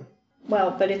 2-handed weapon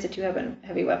Well, but it's a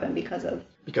 2-heavy weapon because of,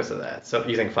 that. So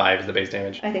you think 5 is the base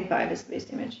damage? I think 5 is the base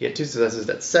damage. You get 2 successes,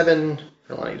 that's 7.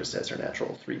 Kalani just has her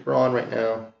natural 3 brawn right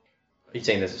now. Are you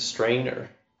saying this is strain or?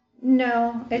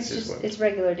 No, it's This is just, what- it's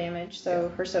regular damage, so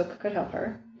her soak could help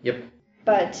her. Yep.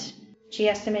 But she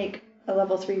has to make a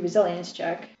level 3 resilience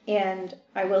check, and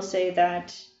I will say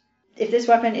that if this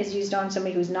weapon is used on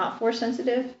somebody who's not force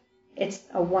sensitive, it's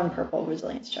a 1 purple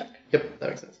resilience check. Yep, that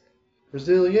makes sense.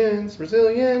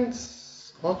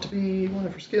 Resilience ought to be one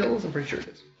of her skills. I'm pretty sure it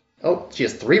is. Oh, she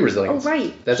has 3 resilience. Oh,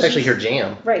 right. That's actually her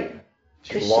jam. Right.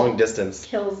 She's 'Cause long she- distance.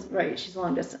 Kills, right, she's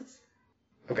long distance.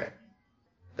 Okay.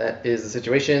 That is the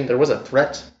situation. There was a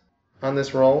threat on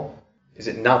this roll. Is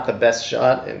it not the best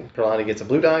shot and Kalani gets a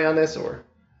blue die on this, or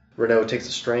Renault takes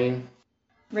a strain?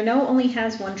 Renault only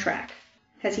has 1 track.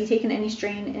 Has he taken any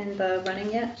strain in the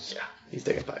running yet? Yeah, he's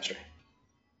taking 5 strain.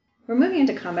 We're moving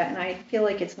into combat, and I feel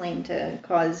like it's lame to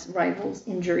cause rivals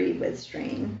injury with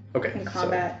strain Okay. in so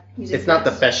combat. using it's not the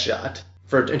this. best shot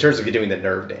in terms of doing the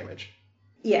nerve damage.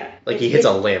 Yeah. Like he it's- hits a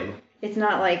it's- limb. It's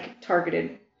not, like,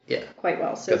 targeted Yeah. quite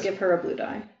well, so 'Cause- give her a blue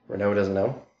die. Renault doesn't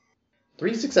know.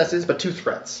 3 successes, but 2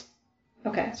 threats.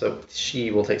 Okay. So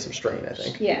she will take some strain, I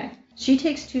think. Yeah. She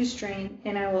takes 2 strain,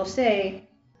 and I will say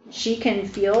she can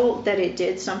feel that it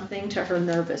did something to her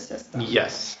nervous system.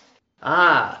 Yes.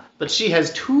 Ah, but she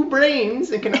has 2 brains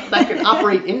that can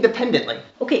operate independently.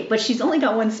 Okay, but she's only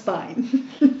got 1 spine.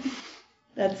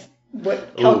 That's what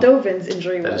Ooh, Kaldovin's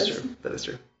injury That was. is true. That is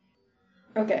true.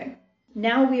 Okay.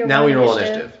 Now we are Now we roll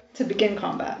initiative initiative. to begin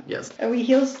combat. Yes. Are we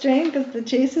heal strain because the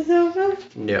chase is over?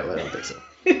 No, I don't think so.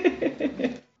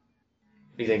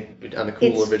 Do you think on the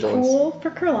cooler It's vigilance? cool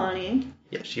for Kurlani.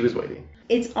 Yeah, she was waiting.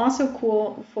 It's also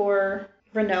cool for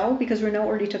Renault because Renault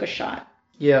already took a shot.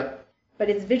 Yeah. But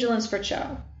it's vigilance for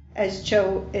Cho. As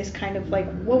Cho is kind of like,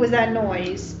 what was that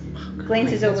noise?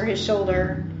 Glances over his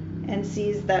shoulder and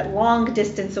sees that long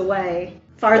distance away,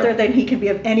 farther than he can be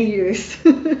of any use,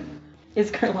 is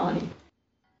Kurlani.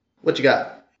 What you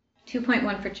got?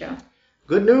 2.1 for Cho.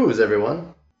 Good news,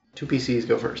 everyone. 2 PCs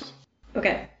go first.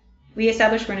 Okay. We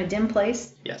established we're in a dim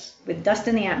place Yes. with dust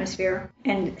in the atmosphere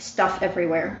and stuff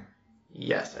everywhere.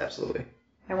 Yes, absolutely.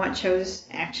 I want Cho's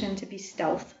action to be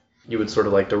stealth. You would sort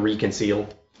of like to reconceal.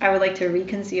 I would like to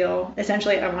reconceal.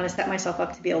 Essentially, I want to set myself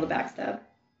up to be able to backstab.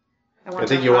 It'll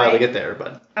take you a while to get there,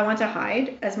 but I want to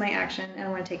hide as my action, and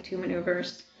I want to take 2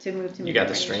 maneuvers to move to you got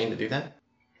the range. strain to do that.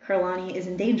 Kurlani is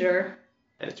in danger.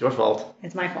 And it's your fault.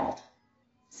 It's my fault.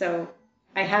 So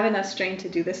I have enough strain to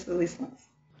do this at least once.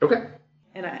 Okay.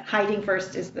 And hiding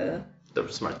first is the... The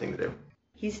smart thing to do.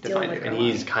 He's To dealing find with you. And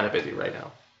Kurlani. he's kind of busy right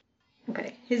now.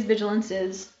 Okay. His vigilance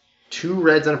is... 2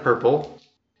 reds and a purple.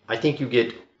 I think you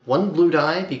get 1 blue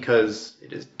die because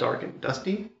it is dark and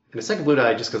dusty. And a second blue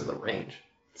die just because of the range.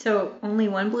 So only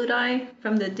 1 blue die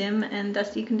from the dim and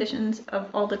dusty conditions of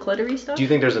all the cluttery stuff? Do you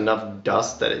think there's enough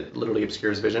dust that it literally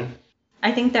obscures vision?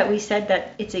 I think that we said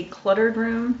that it's a cluttered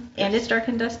room and Yes. it's dark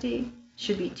and dusty.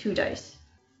 Should be 2 dice.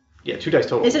 Yeah, 2 dice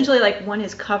total. Essentially, like, 1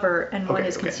 is cover and 1 Okay,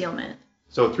 is okay. concealment.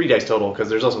 So 3 dice total, because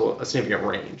there's also a significant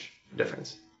range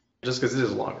difference. Just because it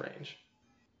is long range.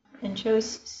 And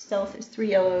Joe's stealth is 3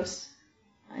 yellows.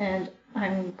 And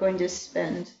I'm going to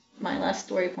spend my last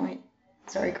story point.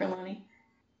 Sorry, Kurlani.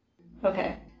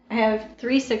 Okay. I have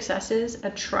 3 successes, a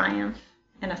triumph,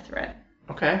 and a threat.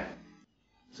 Okay.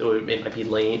 So it might be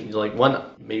lame. Like one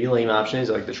maybe lame option is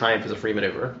like the triumph is a free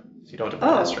maneuver, so you don't have to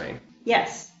put that strain.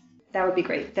 Yes, that would be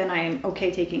great. Then I am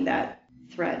okay taking that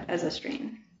threat as a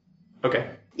strain. Okay.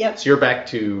 Yep. So you're back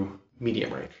to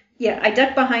medium range. Yeah, I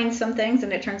duck behind some things,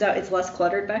 and it turns out it's less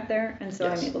cluttered back there, and so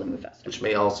Yes. I'm able to move faster. Which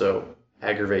may also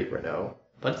aggravate Renault,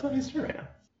 but it's not his turn right now.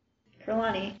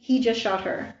 Kurlani, he just shot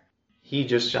her. He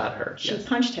just shot her. She yes.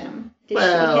 punched him. Did she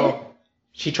hit?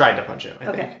 She tried to punch him, I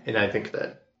Okay. think. And I think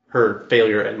that her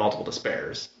failure and multiple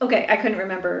despairs. Okay, I couldn't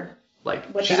remember. Like,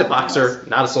 What she's the a boxer,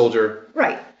 not a soldier.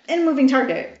 Right, and moving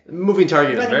target. Moving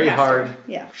target is Running very past hard. her.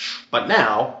 Yeah. But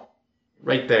now,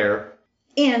 right there,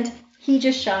 And he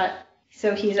just shot,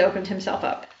 so he's opened himself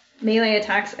up. Melee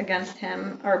attacks against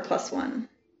him are +1.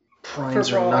 primes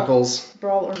For her brawl. knuckles.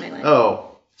 Brawl or melee.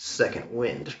 Oh, second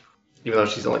wind. Even though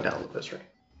she's only down a little bit straight.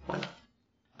 Why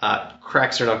not?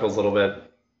 Cracks her knuckles a little bit.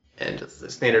 And just the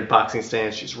standard boxing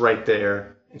stance. She's right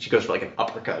there. And she goes for like an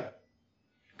uppercut.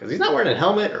 Because he's not wearing a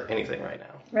helmet or anything right now.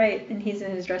 Right, and he's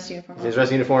in his dress uniform. He's in his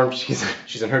dress uniform.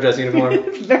 She's in her dress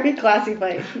uniform. Very classy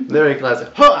fight. Very classic.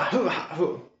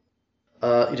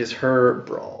 It is her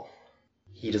brawl.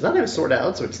 He does not have a sword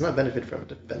out, so it does not benefit from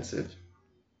defensive.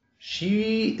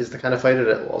 She is the kind of fighter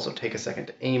that will also take a second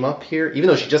to aim up here, even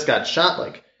though she just got shot.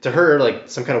 Like, to her, like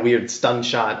some kind of weird stun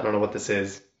shot. I don't know what this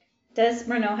is. Does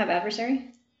Renault have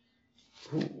adversary?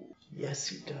 Ooh, yes,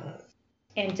 he does.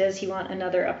 And does he want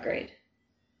another upgrade?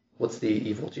 What's the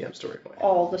evil GM story point?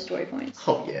 All the story points.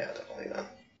 Oh yeah, definitely that.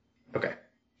 Okay,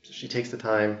 so she takes the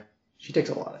time. She takes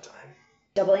a lot of time.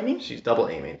 Double aiming? She's double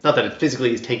aiming. Not that it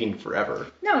physically is taking forever.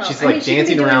 No. She's I like mean, she can be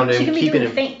dancing doing- around him, She can be keeping doing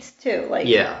him. feints too. Like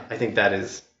Yeah, I think that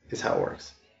is how it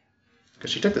works.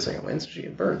 Because she took the second win, so she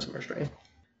can burn some restraint.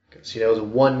 Because she knows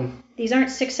These aren't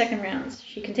 6-second rounds.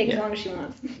 She can take as Yeah. long as she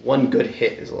wants. one good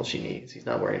hit is all she needs. He's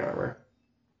not wearing armor.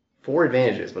 4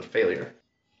 advantages, but failure.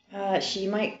 She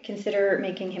might consider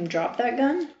making him drop that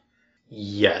gun.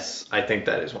 Yes, I think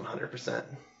that is 100%.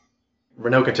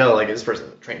 Renault can tell, like, this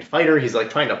person's a trained fighter. He's, like,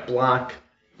 trying to block,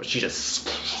 but she just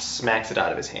smacks it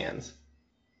out of his hands.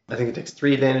 I think it takes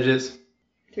 3 advantages,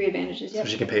 3 advantages, yep.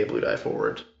 so she can pay a blue die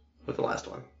forward with the last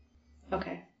one.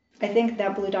 Okay. I think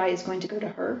that blue die is going to go to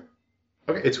her.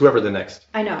 Okay, it's whoever the next.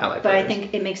 I know, Allied but I fighters.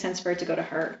 think it makes sense for it to go to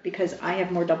her because I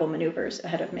have more double maneuvers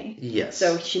ahead of me. Yes.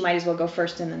 So she might as well go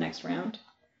first in the next round.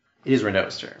 It is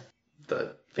Renault's turn.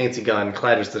 The fancy gun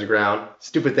clatters to the ground.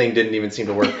 Stupid thing didn't even seem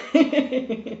to work.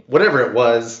 Whatever it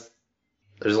was,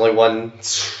 there's only one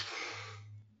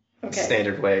Okay.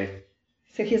 standard way.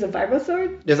 So he has a vibro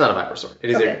sword? It's not a viper sword. It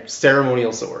is Okay. a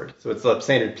ceremonial sword. So it's the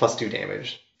standard +2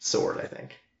 damage sword, I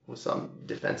think, with some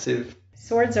defensive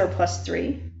Swords are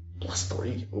 +3.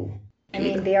 +3. Ooh. I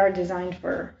mean, they are designed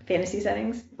for fantasy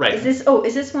settings. Right. Is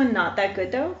this one not that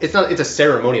good though? It's not. It's a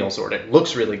ceremonial sword. It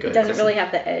looks really good. It doesn't really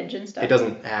have the edge and stuff. It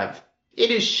doesn't have. It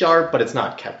is sharp, but it's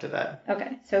not kept to that.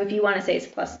 Okay, so if you want to say it's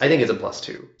 +2. I think it's a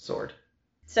 +2 sword.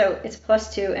 So it's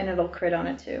 +2 and it'll crit on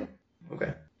it too.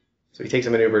 Okay. So he takes a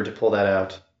maneuver to pull that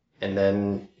out, and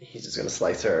then he's just gonna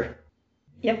slice her.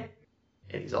 Yep.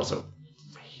 And he's also,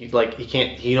 he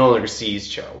no longer sees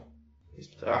Cho. He's,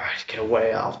 alright, get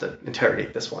away, I'll have to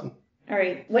interrogate this one. All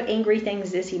right. What angry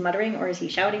things is he muttering, or is he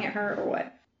shouting at her, or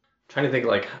what? Trying to think,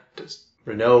 like, does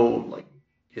Renault, like,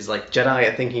 is, like, Jedi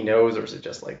a thing he knows, or is it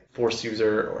just, like, Force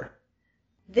user, or?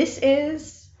 This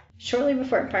is shortly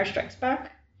before Empire Strikes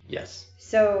Back. Yes.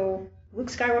 So Luke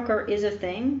Skywalker is a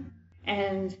thing,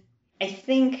 and I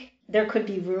think there could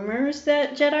be rumors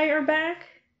that Jedi are back.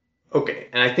 Okay,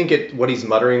 and I think what he's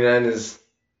muttering then is,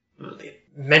 they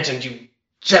mentioned you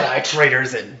Jedi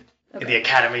traitors in the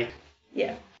Academy.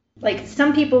 Yeah. Like,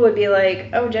 some people would be like,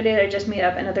 oh, Jedi just meet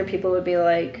up, and other people would be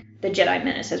like, the Jedi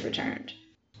Menace has returned.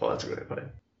 Well, that's a good way to put it.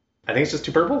 I think it's just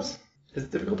 2 purples. Is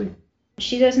the difficulty?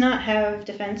 She does not have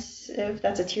defensive.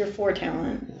 That's a tier 4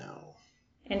 talent. No.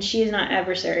 And she is not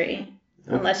adversary.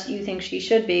 Nope. Unless you think she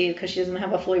should be, because she doesn't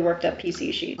have a fully worked up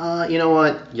PC sheet. You know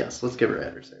what? Yes, let's give her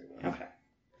adversary. Okay.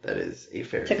 That is a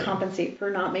fair To thing. compensate for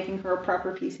not making her a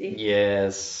proper PC.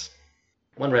 Yes.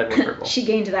 1 red, 1 purple. She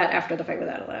gained that after the fight with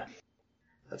Adelat.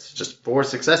 That's just 4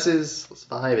 successes. Plus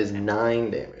 5 is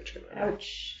 9 damage.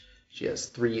 Ouch. She has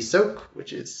 3 soak,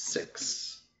 which is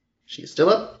 6. She is still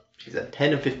up. She's at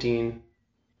 10 and 15.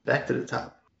 Back to the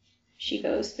top. She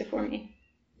goes before me.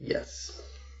 Yes.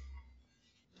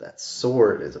 That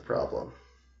sword is a problem.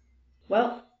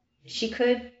 Well, she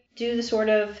could do the sort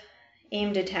of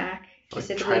aimed attack, Like,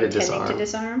 specifically try to intending to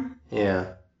disarm.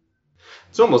 Yeah.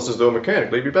 It's almost as though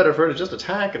mechanically it'd be better for her to just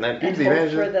attack and then And use the hope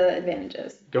advantages. for the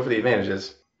advantages. Go for the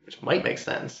advantages, which might make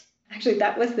sense. Actually,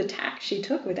 that was the tack she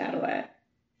took with Adelat.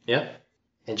 Yeah.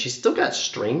 And she's still got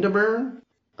strain to burn.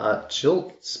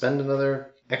 She'll spend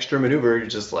another extra maneuver,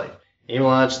 just like, aim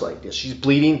launch, like, she's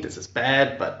bleeding, this is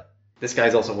bad, but this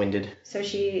guy's also winded. So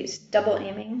she's double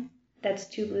aiming. That's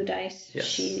 2 blue dice. Yes.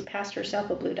 She passed herself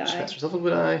a blue die. She passed herself a blue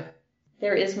die.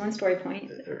 There is 1 story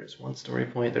point. There is 1 story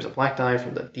point. There's a black die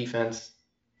from the defense.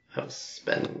 I'll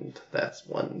spend, that's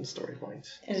 1 story point.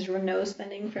 Is Renault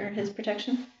spending for his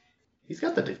protection? He's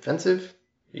got the defensive.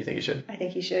 You think he should? I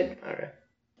think he should. Okay.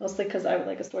 Mostly because I would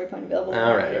like a story point available.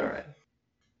 Alright.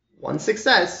 1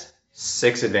 success,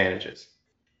 6 advantages.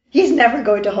 He's never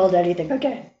going to hold anything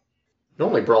again.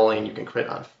 Normally brawling you can crit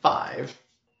on 5.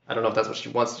 I don't know if that's what she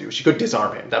wants to do. She could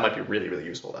disarm him. That might be really, really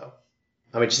useful though.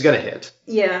 I mean, she's gonna hit.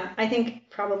 Yeah, I think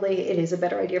probably it is a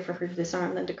better idea for her to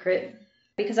disarm than to crit.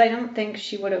 Because I don't think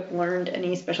she would have learned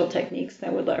any special techniques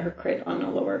that would let her crit on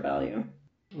a lower value.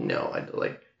 No,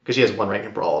 because she has 1 rank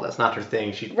in brawl. That's not her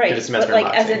thing. She Right, just but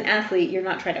like as an athlete, you're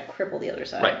not trying to cripple the other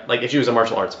side. Right, like if she was a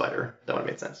martial arts fighter, that would have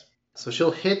made sense. So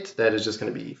she'll hit. That is just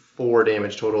going to be 4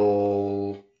 damage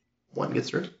total. 1 gets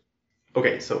through.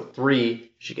 Okay, so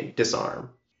 3 she can disarm.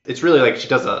 It's really like she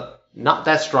does a not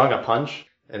that strong a punch,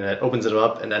 and then opens it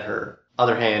up, and then her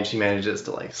other hand she manages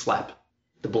to like slap.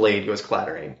 The blade goes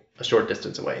clattering a short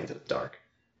distance away into the dark.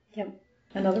 Yep,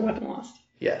 another weapon lost.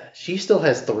 Yeah, she still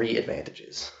has 3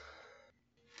 advantages.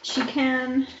 She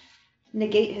can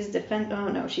negate his defense. Oh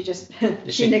no, she just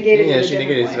negated she it. negated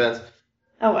his defense.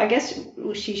 Oh, I guess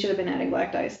she should have been adding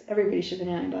black dice. Everybody should have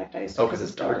been adding black dice. Oh, because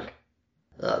it's dark.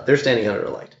 They're standing under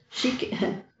a light.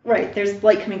 Right, there's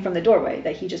light coming from the doorway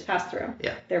that he just passed through.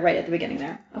 Yeah. They're right at the beginning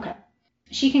there. Okay.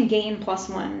 She can gain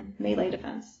 +1 melee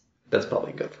defense. That's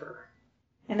probably good for her.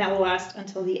 And that will last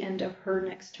until the end of her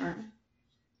next turn.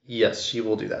 Yes, she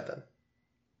will do that then.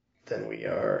 Then we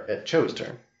are at Cho's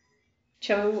turn.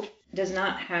 Cho does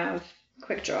not have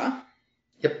quick draw.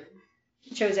 Yep.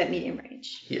 Cho's at medium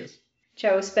range. He is.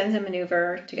 Cho spends a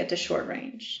maneuver to get to short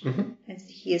range. Mm-hmm. And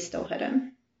he is still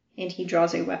hidden. And he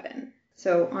draws a weapon.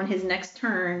 So on his next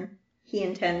turn, he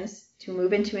intends to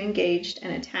move into engaged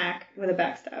and attack with a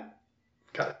backstab.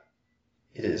 Got it.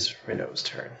 It is Renault's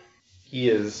turn. He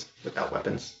is without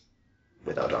weapons,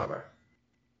 without armor.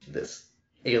 This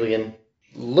alien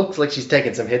looks like she's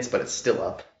taking some hits, but it's still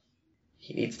up.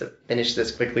 He needs to finish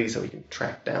this quickly so he can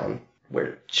track down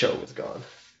where Cho is gone.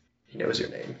 He knows your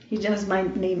name. He knows my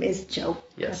name is Cho.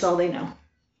 Yes. That's all they know.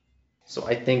 So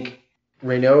I think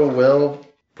Renault will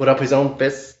put up his own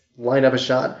fists, line up a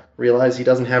shot, realize he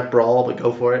doesn't have brawl, but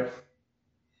go for it.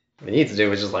 What he needs to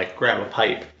do is just like grab a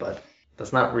pipe, but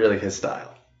that's not really his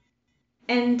style.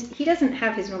 And he doesn't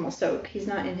have his normal soak. He's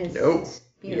not in his... No,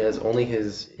 he has only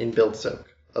his inbuilt soak.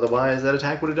 Otherwise, that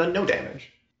attack would have done no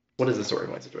damage. What is the story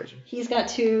point situation? He's got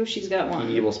 2, she's got 1.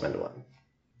 He will spend 1.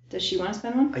 Does she want to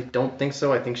spend 1? I don't think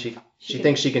so. I think she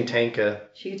thinks she can tank a...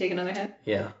 She can take another hit?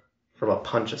 Yeah, from a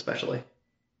punch especially.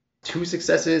 2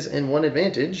 successes and 1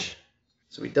 advantage.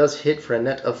 So he does hit for a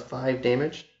net of 5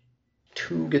 damage.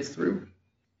 2 gets through.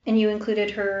 And you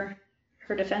included her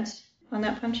defense on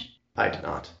that punch? I did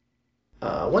not.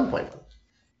 1 point.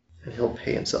 And he'll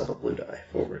pay himself a blue die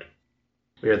forward.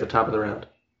 We are at the top of the round.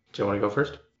 Do you want to go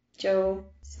first? Cho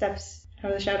steps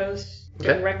out of the shadows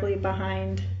Okay. directly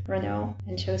behind Renault,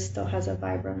 and Cho still has a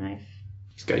vibro knife.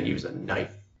 He's going to use a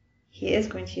knife. He is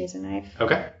going to use a knife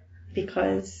Okay.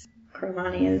 because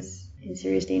Corvani is in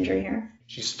serious danger here.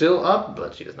 She's still up,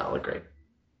 but she does not look great.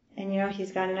 And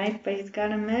he's got a knife, but he's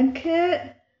got a med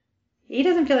kit. He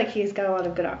doesn't feel like he's got a lot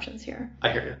of good options here.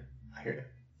 I hear you.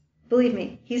 Believe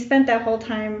me, he spent that whole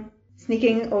time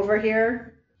sneaking over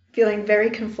here feeling very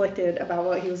conflicted about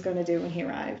what he was going to do when he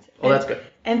arrived. Well, that's good.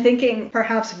 And thinking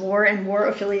perhaps war and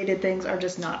war-affiliated things are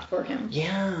just not for him.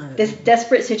 Yeah. This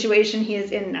desperate situation he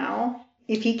is in now,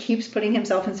 if he keeps putting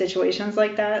himself in situations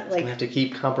like that, We have to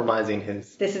keep compromising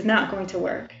his... this is not going to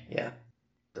work. Yeah.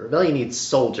 The rebellion needs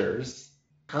soldiers.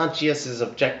 Conscious as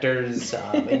objectors.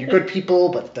 And you're good people,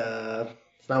 but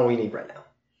it's not what we need right now.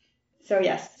 So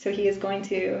yes, so he is going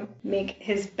to make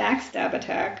his backstab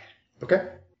attack. Okay.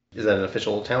 Is that an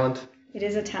official talent? It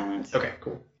is a talent. Okay,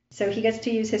 cool. So he gets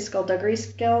to use his skullduggery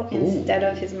skill instead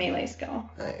of his melee skill.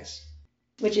 Nice.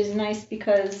 Which is nice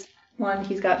because, 1,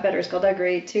 he's got better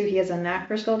skullduggery. 2, he has a knack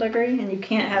for skullduggery, and you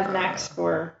can't have knacks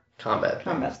for Combat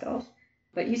spells.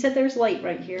 But you said there's light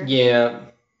right here. Yeah.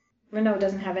 Renault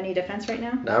doesn't have any defense right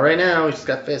now? Not right now. He's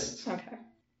got fists. Okay.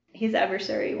 He's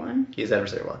adversary 1. He's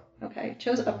adversary 1. Okay.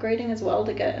 Chose upgrading as well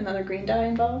to get another green die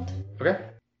involved. Okay.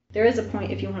 There is a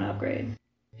point if you want to upgrade.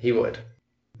 He would.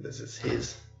 This is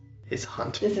his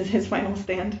hunt. This is his final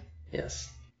stand. Yes.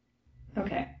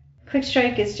 Okay. Quick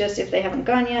strike is just if they haven't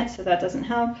gone yet, so that doesn't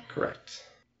help. Correct.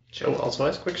 Joe also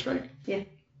has quick strike? Yeah.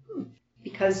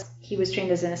 Because he was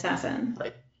trained as an assassin.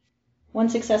 Right. 1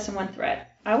 success and 1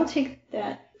 threat. I will take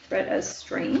that threat as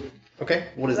strain. Okay.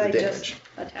 What is the I damage? just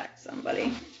attacked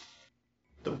somebody.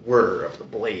 The whir of the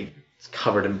blade is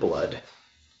covered in blood.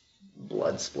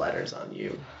 Blood splatters on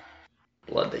you.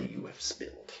 Blood that you have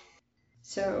spilled.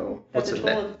 So that's What's a the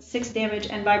total of 6 damage,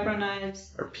 and vibro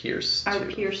knives Or pierce. are 2.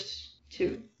 pierced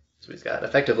 2. So he's got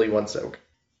effectively 1 soak.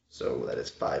 So that is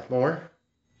 5 more.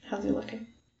 How's he looking?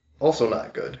 Also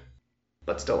not good,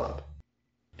 but still up.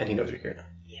 And he knows you're here now.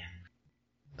 Yeah.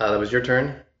 That was your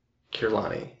turn.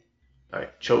 Kirlani.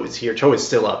 Alright, Cho is here. Cho is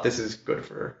still up. This is good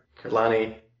for her.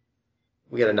 Kirlani,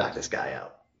 we gotta knock this guy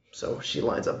out. So she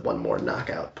lines up 1 more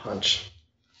knockout punch.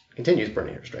 Continues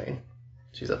burning her strain.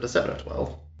 She's up to 7 of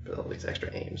 12 with all these extra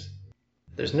aims.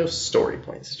 There's no story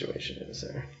point situation, is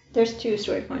there? There's 2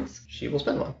 story points. She will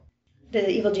spend 1. The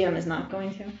evil GM is not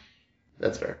going to.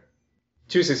 That's fair.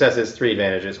 2 successes, 3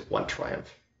 advantages, 1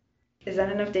 triumph. Is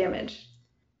that enough damage?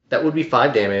 That would be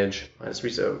 5 damage minus 3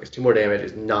 soak, because 2 more damage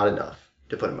is not enough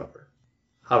to put him over.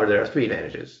 However, there are 3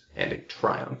 advantages and a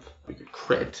triumph. We could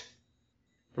crit.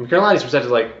 From Carolina's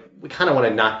perspective, like, we kind of want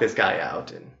to knock this guy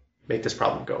out and make this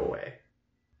problem go away.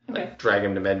 Okay. Like, drag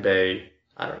him to medbay,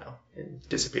 I don't know, and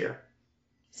disappear.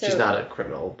 So, She's not a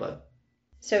criminal, but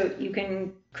So you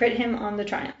can crit him on the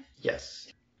triumph. yes.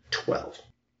 12.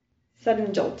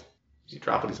 Sudden jolt. Does he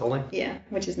drop what he's holding? Yeah,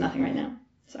 which is nothing right now.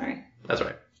 Sorry. That's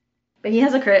right. But he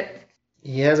has a crit.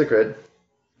 He has a crit.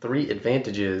 3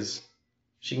 advantages.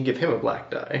 She can give him a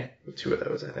black die with 2 of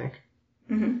those, I think.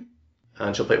 Mm-hmm.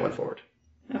 And she'll play 1 forward.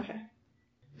 Okay.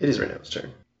 It is Renault's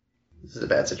turn. This is a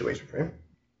bad situation for him.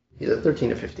 He's at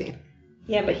 13 of 15.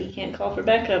 Yeah, but he can't call for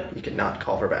backup. He cannot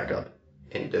call for backup.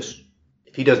 And this,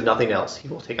 if he does nothing else, he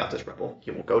will take out this rebel.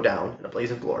 He will go down in a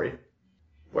blaze of glory,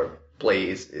 where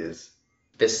blaze is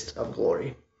fist of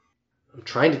glory. I'm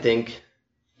trying to think.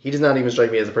 He does not even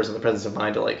strike me as a person with the presence of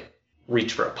mind to, like,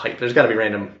 reach for a pipe. There's got to be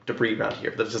random debris around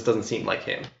here, but that just doesn't seem like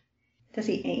him. Does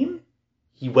he aim?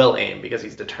 He will aim because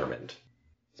he's determined.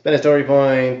 Spend a story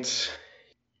point.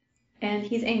 And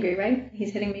he's angry, right?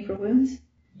 He's hitting me for wounds?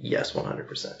 Yes,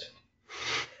 100%.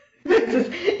 This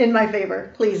is in my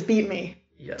favor. Please beat me.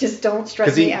 Yes. Just don't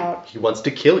stress me out. He wants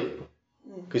to kill you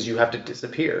because you have to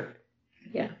disappear.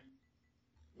 Yeah.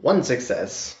 1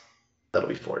 success. That'll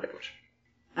be 4 damage.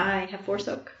 I have 4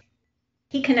 soak.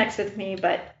 He connects with me,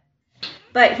 but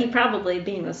he probably,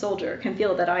 being a soldier, can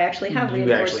feel that I actually have You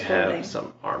reinforced actually clothing. have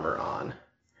some armor on.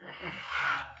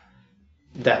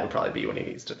 That would probably be when he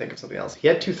needs to think of something else. He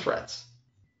had 2 threats.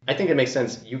 I think it makes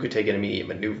sense you could take an immediate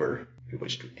maneuver if you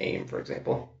wish to aim, for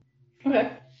example.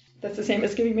 Okay. That's the same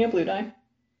as giving me a blue die.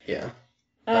 Yeah.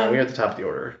 We're at the top of the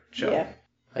order. Joe, Yeah.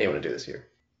 how do you want to do this here?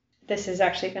 This is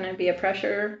actually going to be a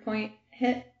pressure point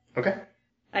hit. Okay.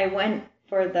 I went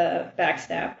for the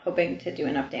backstab, hoping to do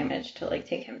enough damage to, like,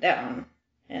 take him down.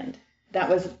 And that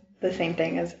was the same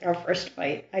thing as our first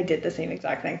fight. I did the same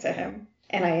exact thing to him.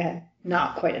 And I had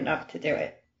not quite enough to do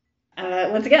it.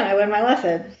 Once again, I learned my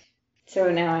lesson. So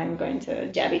now I'm going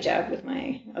to jabby jab with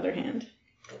my other hand.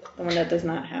 The one that does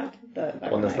not have the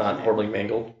One that's knife not in it. horribly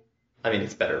mangled. I mean,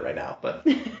 it's better right now, but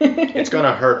it's going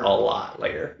to hurt a lot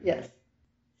later. Yes.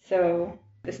 So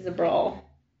this is a brawl.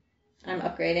 I'm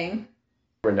upgrading.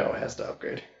 Renault has to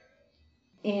upgrade.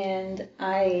 And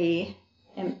I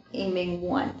am aiming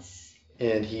once.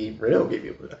 And Renault gave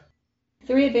you a blue die.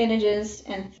 3 advantages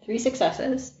and 3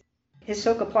 successes. His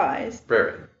soak applies,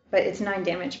 Right. but it's 9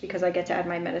 damage because I get to add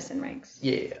my medicine ranks.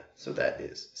 Yeah, so that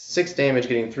is 6 damage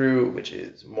getting through, which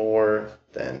is more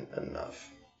than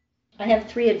enough. I have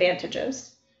 3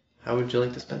 advantages. How would you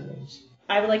like to spend those?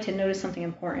 I would like to notice something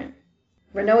important.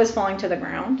 Renault is falling to the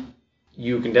ground.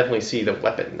 You can definitely see the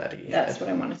weapon that he That's had. what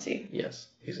I want to see. Yes,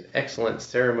 he's an excellent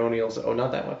ceremonial. Oh,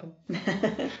 not that weapon.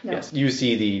 No, Yes, you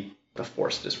see the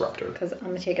force disruptor. because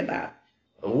I'm taking that.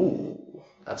 Ooh,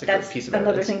 that's a That's good piece of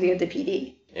another evidence. thing to give to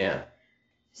PD. Yeah.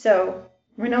 So,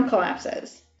 Renault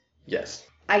collapses. Yes.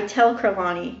 I tell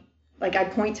Kralani, like, I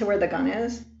point to where the gun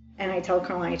is, and I tell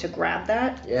Kralani to grab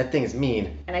that, Yeah, that thing is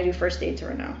mean. and I do first aid to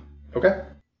Renault. Okay.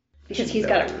 Because he's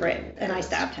got a crit, and I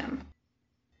stabbed him.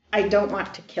 I don't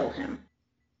want to kill him.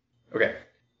 Okay.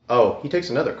 Oh, he takes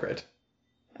another crit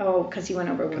Oh, because he went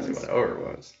over because he wounds. went over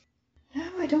wounds. No,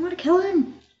 I don't want to kill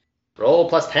him. Roll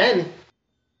plus 10.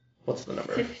 What's the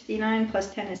number? 59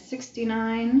 plus 10 is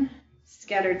 69.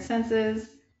 Scattered senses.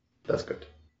 That's good.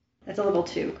 That's a level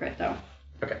 2 crit, though.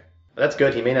 Okay. That's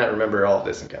good. He may not remember all of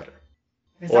this encounter.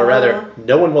 It's Or all rather,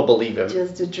 no one will believe him.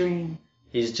 just a dream.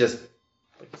 He's just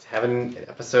he's having an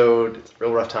episode. It's a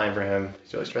real rough time for him.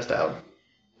 He's really stressed out.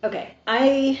 Okay,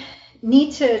 I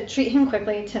need to treat him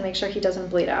quickly to make sure he doesn't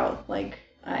bleed out. Like,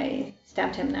 I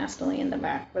stabbed him nastily in the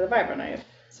back with a vibro knife.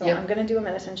 So Yeah. I'm going to do a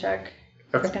medicine check.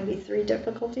 Okay. It's going to be 3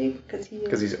 difficulty because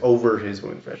He's over his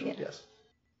wound threshold, Yeah. yes.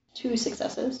 2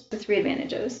 successes with 3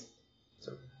 advantages.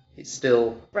 So he's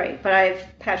still Right, but I've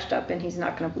patched up and he's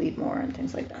not going to bleed more and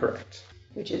things like that. correct.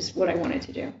 Which is what I wanted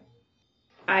to do.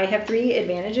 I have 3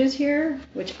 advantages here,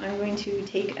 which I'm going to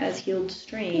take as healed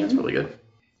strain. That's really good.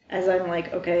 As I'm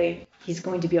like, okay, he's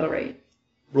going to be alright.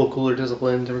 Roll cooler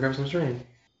discipline to recover some strain.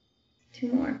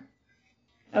 2 more.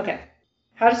 Okay.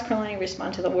 How does Carlani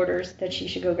respond to the orders that she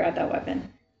should go grab that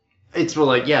weapon? It's real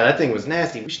like, yeah, that thing was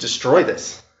nasty. We should destroy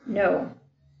this. No.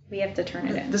 We have to turn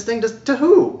it in. This thing does to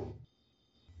who?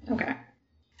 Okay.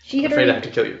 She I'm had afraid I already, have to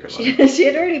kill you, Carlani. she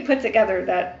had already put together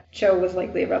that Cho was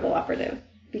likely a rebel operative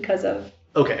because of...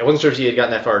 Okay, I wasn't sure if she had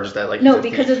gotten that far, just that, like... No, the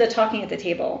because thief. of the talking at the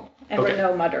table and Okay.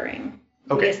 Renault muttering.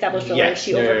 Okay. We established earlier Yes.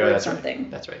 she No, overheard that's something.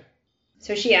 Right. That's right.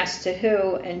 So she asks to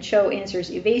who, and Cho answers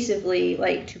evasively,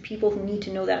 like, to people who need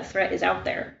to know that threat is out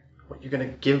there. What, you're gonna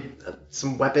give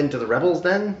some weapon to the rebels,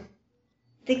 then?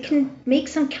 They can make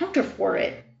some counter for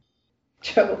it.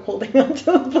 Cho holding on to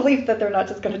the belief that they're not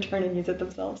just going to turn and use it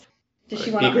themselves. Does she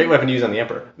It'd want be a great weapon to use on the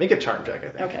Emperor. Make a charm check, I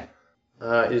think. Okay.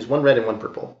 It is 1 red and 1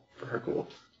 purple for her cool.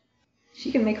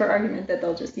 She can make her argument that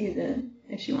they'll just use it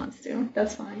if she wants to.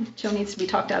 That's fine. Cho needs to be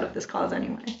talked out of this cause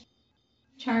anyway.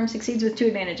 Charm succeeds with 2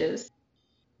 advantages.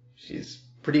 She's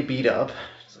pretty beat up.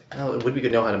 She's like, oh, it would be good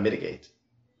to know how to mitigate.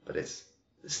 But it's...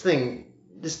 This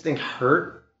thing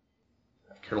hurt.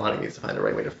 Carolina needs to find the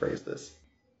right way to phrase this.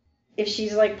 If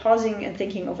she's like pausing and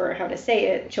thinking over how to say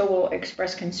it, Cho will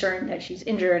express concern that she's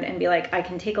injured and be like, I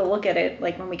can take a look at it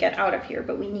like when we get out of here,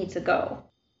 but we need to go.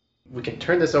 We can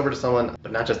turn this over to someone,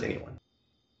 but not just anyone.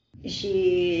 Is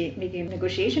she making a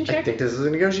negotiation I check? think this is a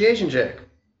negotiation check.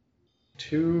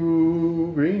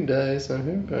 2 green dice on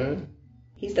her part.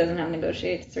 He doesn't have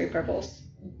negotiate. It's 3 purples.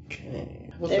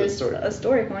 Okay. What's There's the story? a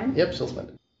story point. Yep, she'll spend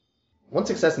it. 1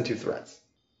 success and 2 threats.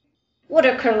 What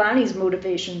are Kurlani's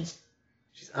motivations?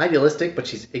 She's idealistic, but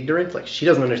she's ignorant. Like, she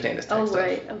doesn't understand this type Oh, of stuff.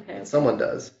 right. Okay. Someone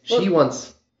does. Well- She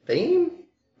wants fame,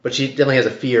 but she definitely has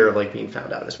a fear of, like, being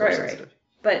found out as Right, sensitive.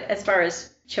 But as far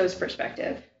as Cho's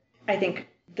perspective, I think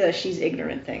the she's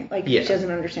ignorant thing, like Yeah. she doesn't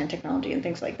understand technology and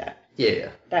things like that. Yeah.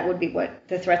 That would be what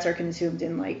the threats are consumed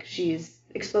in, like she's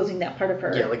exposing that part of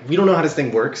her. Yeah, like, we don't know how this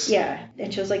thing works. Yeah,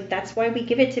 and Cho's like, that's why we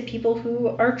give it to people who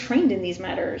are trained in these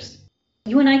matters.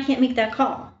 You and I can't make that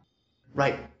call.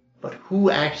 Right. But who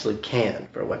actually can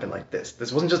for a weapon like this?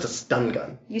 This wasn't just a stun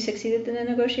gun. You succeeded in the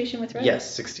negotiation with Red? Yes,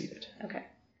 succeeded. Okay.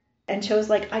 And Cho's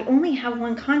like, I only have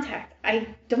 1 contact. I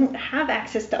don't have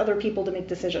access to other people to make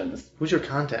decisions. Who's your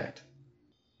contact?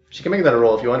 She can make that a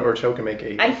roll if you want, or Cho can make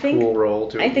a I think- cool roll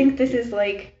too. I think this is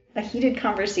like a heated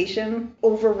conversation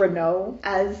over Renault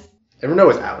as... And Renault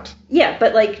is out. Yeah,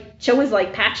 but like Cho is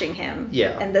like patching him.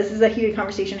 Yeah. And this is a heated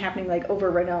conversation happening like over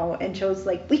Renault, and Cho's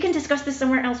like, we can discuss this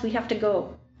somewhere else. We have to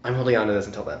go. I'm holding on to this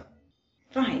until then.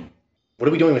 Fine. What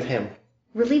are we doing with him?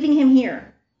 We're leaving him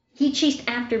here. He chased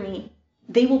after me.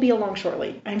 They will be along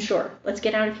shortly, I'm sure. Let's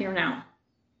get out of here now.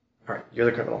 All right, you're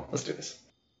the criminal. Let's do this.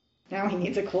 Now he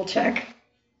needs a cool check.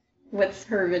 What's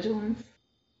her vigilance?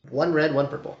 1 red, 1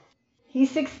 purple. He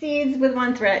succeeds with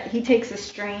 1 threat. He takes a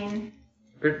strain.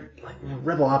 Or, like,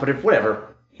 rebel operative,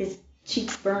 whatever. His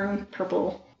cheeks burn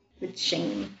purple with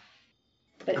shame.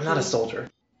 But I'm not a soldier.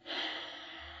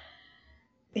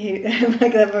 He,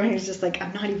 like that point, he's just like,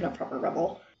 I'm not even a proper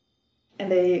rebel.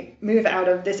 And they move out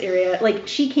of this area. Like,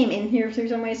 she came in here through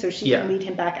some way, so she Yeah. can lead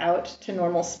him back out to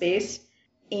normal space.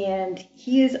 And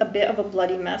he is a bit of a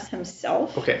bloody mess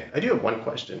himself. Okay, I do have 1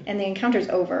 question. And the encounter's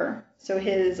over, so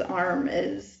his arm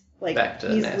is, like, Back to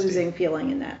he's nasty. losing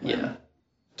feeling in that limb. Yeah.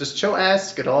 Does Cho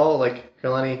ask at all, like,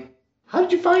 Carolani, how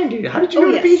did you find it? How did you know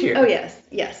yes. to be here? Oh,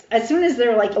 yes. As soon as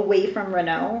they're, like, away from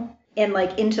Renault and,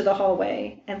 like, into the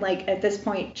hallway, and, like, at this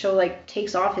point, Cho, like,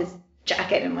 takes off his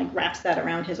jacket and, like, wraps that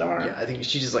around his arm. Yeah, I think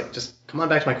she's just like, just come on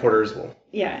back to my quarters. Well,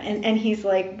 Yeah, and he's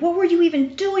like, what were you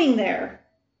even doing there?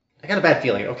 I got a bad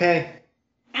feeling, okay?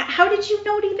 How did you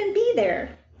know to even be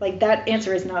there? Like, that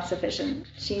answer is not sufficient.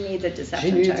 She needs a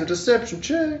deception check. deception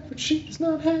check, but she does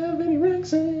not have any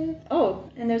ranks in. Oh,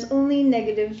 and there's only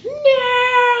negative. No!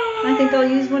 I think I'll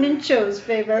use one in Cho's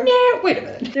favor. No, wait a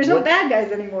minute. There's no What- bad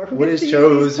guys anymore. Who What gets is to use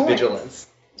Cho's these points? vigilance?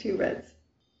 2 reds.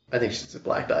 I think she's a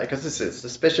black die, because this is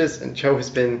suspicious, and Cho has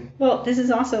been... Well, this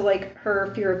is also, like,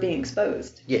 her fear of being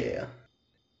exposed. Yeah.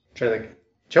 trying to think.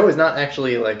 Cho has not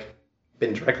actually, like,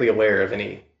 been directly aware of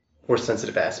any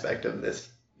Force-sensitive aspect of this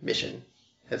mission,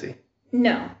 has he?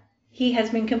 No. He has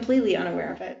been completely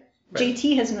unaware of it. Right.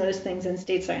 JT has noticed things and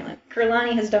stayed silent.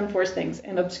 Kurlani has done Force things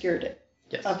and obscured it.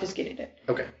 Yes. Obfuscated it.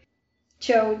 Okay.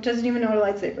 Cho doesn't even know what a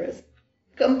lightsaber is.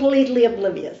 Completely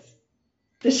oblivious.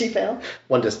 Does she fail?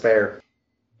 One to spare.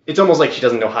 It's almost like she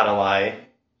doesn't know how to lie.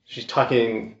 She's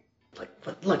talking like,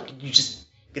 look, you just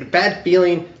get a bad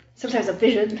feeling. Sometimes a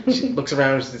vision. She looks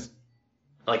around, she's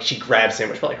like, she grabs him,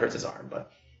 which probably hurts his arm,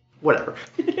 but whatever.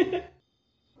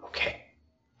 Okay.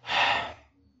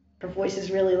 Her voice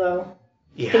is really low.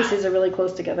 Yeah. Faces are really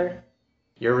close together.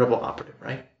 You're a rebel operative,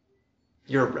 right?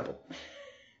 You're a rebel.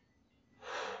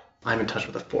 I'm in touch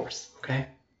with the Force, okay?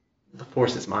 The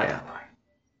Force is my ally.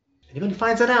 Anybody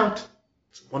finds that out,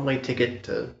 it's a one-way ticket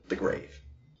to the grave.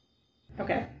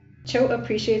 Okay. Cho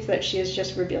appreciates that she has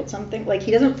just revealed something. Like,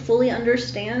 he doesn't fully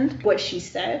understand what she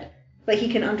said, but he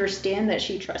can understand that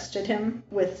she trusted him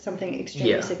with something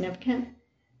extremely significant.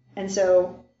 And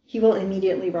so he will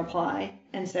immediately reply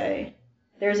and say,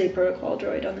 there's a protocol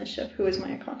droid on this ship who is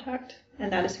my contact,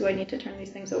 and that is who I need to turn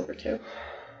these things over to.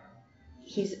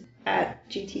 He's at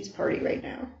GT's party right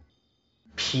now.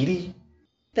 Petey?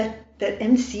 That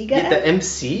MC guy? The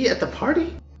MC at the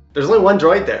party? There's only one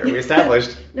droid there, we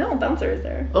established. No, Bouncer is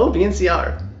there. Oh,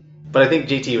 BNCR. But I think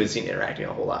JT was seen interacting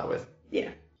a whole lot with.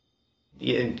 Yeah.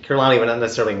 And Kurlani would not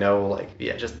necessarily know, like,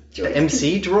 just Droids the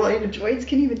MC droid? Droids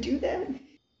can even do that?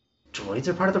 Droids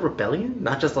are part of the rebellion?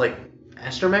 Not just, like,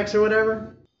 astromechs or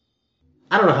whatever?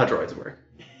 I don't know how droids work.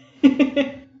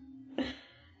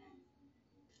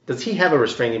 Does he have a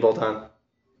restraining bolt on?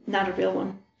 Not a real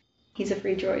one. He's a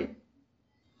free droid.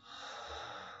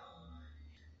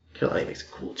 Kurlani makes a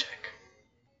cool check.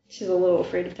 She's a little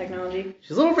afraid of technology.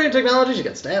 She's a little afraid of technology. She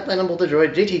got stabbed by an unbolted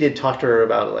droid. JT did talk to her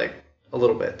about it, like, a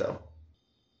little bit, though.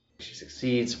 She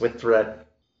succeeds with threat.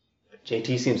 But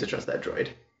JT seems to trust that droid.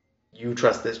 You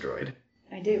trust this droid.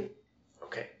 I do.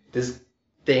 Okay. This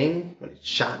thing, when it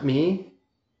shot me,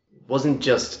 wasn't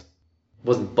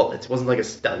bullets. It wasn't like a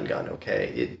stun gun,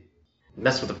 okay? It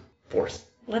messed with the Force.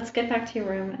 Let's get back to your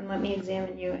room and let me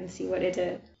examine you and see what it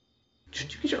did.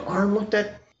 Should you get your arm looked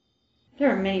at? There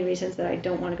are many reasons that I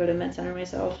don't want to go to Med Center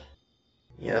myself.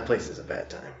 Yeah, that place is a bad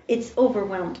time. It's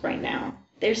overwhelmed right now.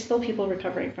 There's still people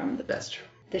recovering from That's true.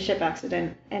 the ship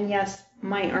accident. And yes,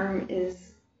 my arm is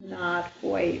not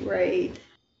quite right.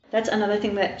 That's another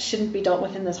thing that shouldn't be dealt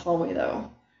with in this hallway, though.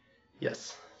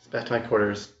 Yes. It's back to my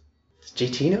quarters. Does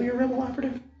JT know you're a rebel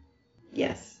operative?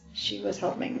 Yes, she was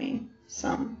helping me.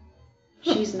 Some.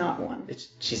 She's not one.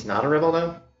 She's not a rebel,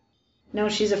 though? No,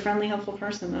 she's a friendly, helpful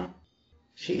person, though.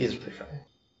 She is really friendly.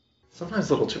 Sometimes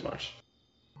a little too much.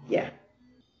 Yeah.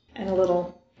 And a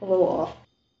little off.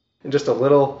 And just a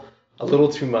little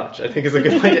too much, I think is a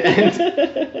good way to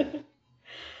end.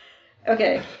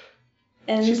 Okay.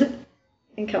 End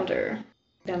encounter.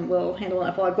 Then we'll handle an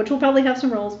epilogue, which will probably have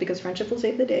some rolls because friendship will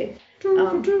save the day.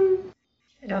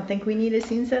 I don't think we need a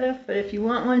scene setup, but if you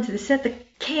want one to set the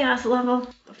chaos level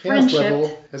of Chaos friendship.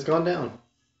 level has gone down.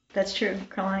 That's true.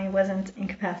 Kurlani wasn't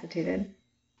incapacitated.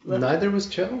 Neither was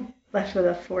Cho. Left with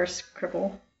a Force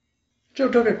cripple. Cho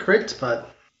took a crit,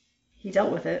 but He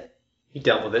dealt with it. he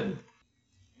dealt with it.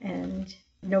 And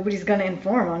nobody's gonna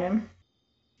inform on him.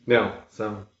 No,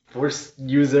 some Force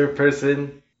user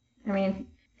person. I mean,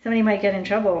 somebody might get in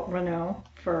trouble, Renault,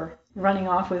 for running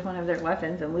off with one of their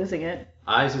weapons and losing it.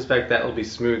 I suspect that will be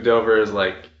smoothed over as,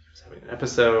 like, he's having an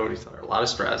episode, he's under a lot of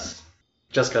stress.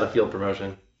 Just got a field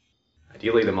promotion.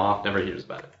 Ideally, the Moff never hears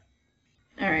about it.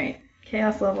 Alright.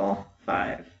 Chaos level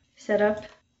 5. Setup.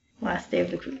 Last day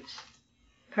of the cruise.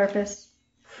 Purpose.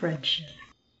 Friendship.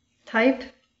 Type.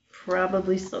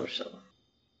 Probably social.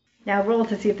 Now roll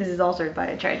to see if this is altered by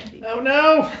a tragedy. Oh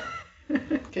no!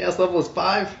 Chaos level is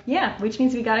 5. Yeah, which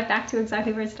means we got it back to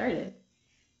exactly where it started.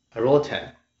 I roll a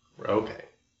 10. We're okay.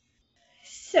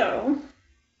 So,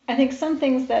 I think some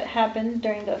things that happened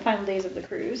during the final days of the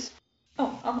cruise.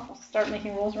 Oh, I'll start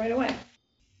making rolls right away.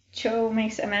 Cho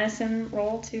makes a medicine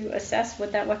roll to assess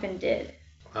what that weapon did.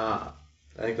 Ah,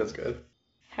 I think that's good.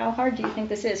 How hard do you think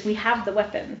this is? We have the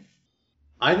weapon.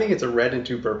 I think it's a red and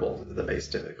 2 purples is the base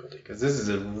difficulty, because this is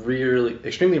a really,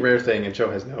 extremely rare thing, and Cho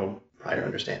has no prior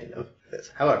understanding of this.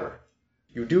 However,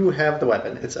 you do have the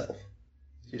weapon itself.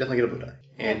 So you definitely get a blue die.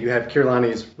 And you have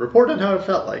Kurlani's report on how it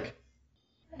felt like.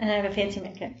 And I have a fancy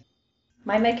medkit.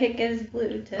 My medkit is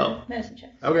blue to medicine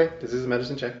checks. Okay, this is a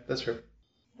medicine check. That's true.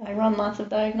 I run lots of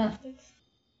diagnostics.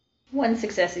 1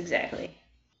 success exactly.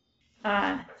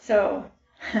 So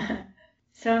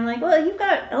I'm like, well, you've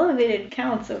got elevated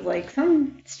counts of, like,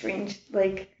 some strange,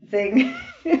 like, thing.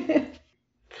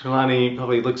 Kalani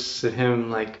probably looks at him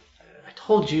like, I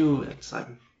told you,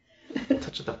 I'm in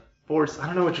touch with the Force. I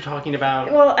don't know what you're talking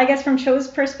about. Well, I guess from Cho's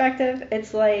perspective,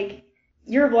 it's like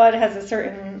your blood has a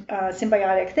certain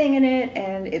symbiotic thing in it,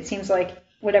 and it seems like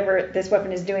whatever this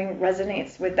weapon is doing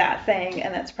resonates with that thing,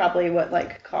 and that's probably what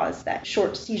like caused that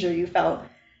short seizure you felt.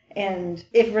 And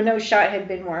if Renault's shot had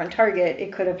been more on target,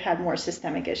 it could have had more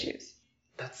systemic issues.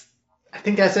 I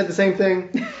think I said the same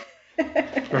thing.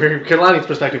 From Kalani's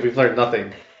perspective, we've learned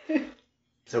nothing.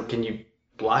 So can you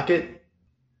block it?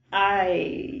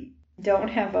 I don't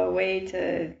have a way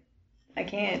to... I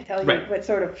can't tell you Right. what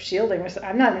sort of shielding...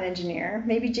 I'm not an engineer.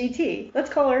 Maybe JT. Let's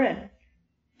call her in.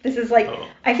 This is like... Oh.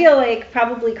 I feel like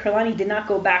probably Kalani did not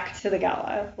go back to the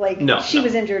gala. Like, she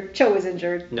was injured. Cho was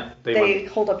injured. No. They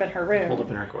holed up in her room. Holed up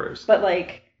in her quarters. But,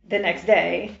 like, the next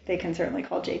day, they can certainly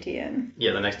call JT in.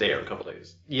 Yeah, the next day or a couple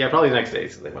days. Yeah, probably the next day.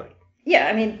 So they might... Yeah,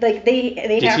 I mean, like, they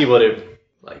JT would have,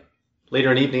 like, later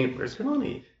in the evening, where's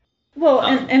Kalani? Well,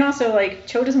 and also, like,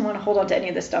 Cho doesn't want to hold on to any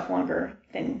of this stuff longer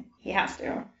than he has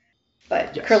to.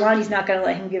 But Yes. Kurlani's not going to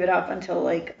let him give it up until,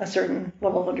 like, a certain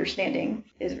level of understanding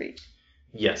is reached.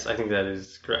 Yes, I think that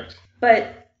is correct.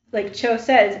 But, like Cho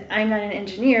says, I'm not an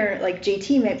engineer. Like,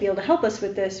 JT might be able to help us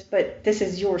with this, but this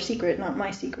is your secret, not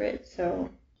my secret. So,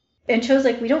 and Cho's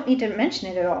like, we don't need to mention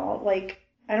it at all. Like,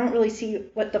 I don't really see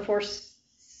what the Force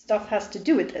stuff has to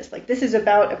do with this. Like, this is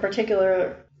about a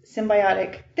particular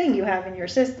symbiotic thing you have in your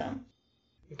system.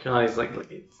 Kalani's like, look,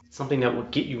 it's something that will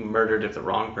get you murdered if the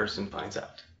wrong person finds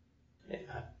out. Yeah,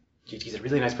 JT's a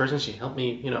really nice person. She helped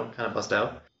me, kind of bust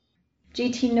out.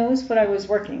 JT knows what I was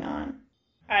working on.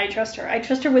 I trust her. I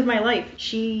trust her with my life.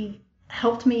 She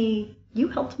helped me. You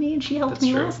helped me, and she helped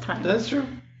me last time. That's true.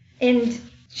 And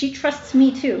she trusts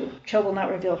me too. Cho will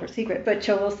not reveal her secret, but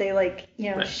Cho will say, like,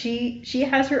 Right. she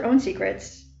has her own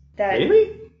secrets. That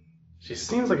Really? She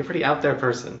seems like a pretty out there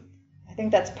person. I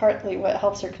think that's partly what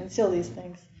helps her conceal these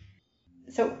things.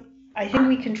 So I think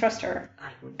we can trust her.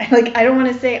 Like, I don't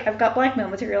want to say I've got blackmail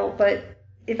material, but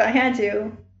if I had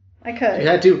to, I could. If you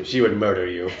had to, she would murder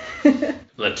you.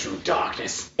 The true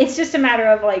darkness. It's just a matter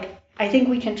of, like, I think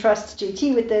we can trust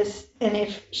JT with this, and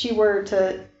if she were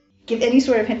to give any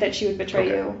sort of hint that she would betray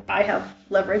you, I have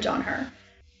leverage on her.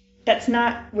 That's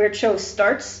not where Cho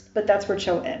starts, but that's where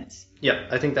Cho ends. Yeah,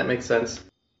 I think that makes sense.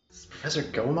 Does Professor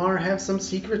Gomar have some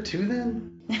secret too,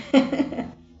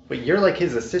 then? But you're like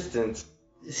his assistant.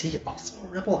 Is he also a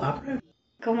rebel operative?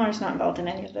 Gomar's not involved in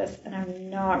any of this, and I'm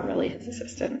not really his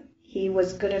assistant. He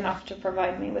was good enough to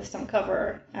provide me with some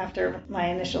cover after my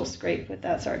initial scrape with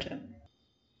that sergeant.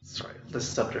 Sorry, this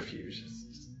subterfuge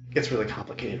gets really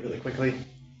complicated really quickly.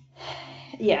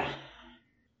 Yeah.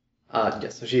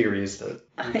 Yes, so she agrees to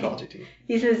call JT.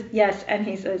 He says yes, and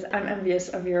he says, I'm envious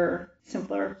of your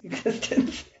simpler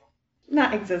existence.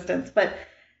 Not existence, but,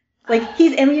 like,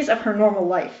 he's envious of her normal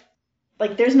life.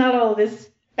 Like, there's not all this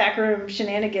backroom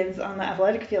shenanigans on the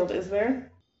athletic field, is there?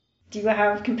 Do you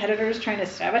have competitors trying to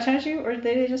sabotage you, or do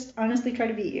they just honestly try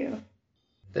to beat you?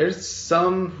 There's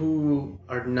some who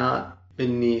are not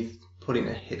beneath putting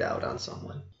a hit out on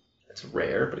someone. It's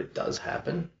rare, but it does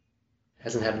happen.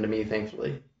 Hasn't happened to me,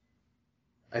 thankfully.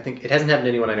 I think it hasn't happened to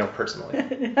anyone I know personally.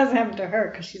 It hasn't happened to her,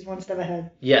 because she's one step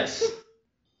ahead. Yes.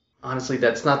 Honestly,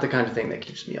 that's not the kind of thing that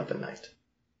keeps me up at night.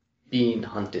 Being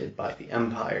hunted by the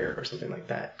Empire or something like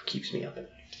that keeps me up at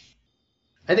night.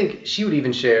 I think she would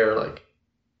even share, like,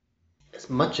 as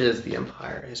much as the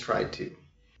Empire has tried to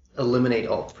eliminate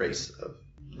all trace of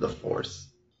the Force,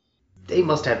 they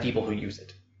must have people who use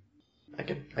it. I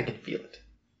can feel it.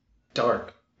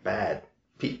 Dark, bad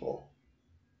people.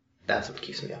 That's what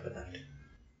keeps me up at night.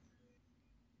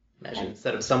 Imagine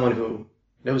instead of someone who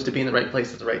knows to be in the right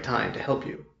place at the right time to help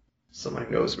you, someone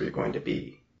who knows where you're going to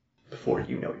be before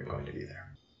you know you're going to be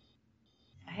there.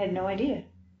 I had no idea.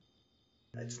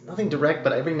 It's nothing direct,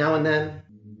 but every now and then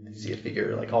I see a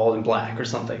figure like all in black or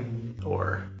something.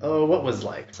 Or, what was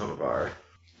like some of our...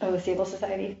 Oh, the Sable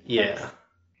Society? Yeah. Folks.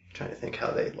 Trying to think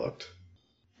how they looked.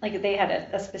 Like, they had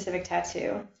a specific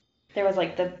tattoo. There was,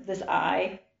 like, this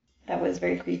eye that was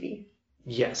very creepy.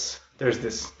 Yes. There's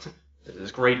this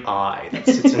great eye that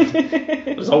sits in...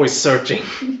 It was always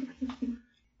searching.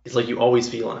 It's like you always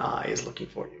feel an eye is looking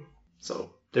for you.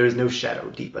 So there is no shadow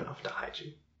deep enough to hide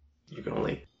you. You can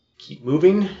only keep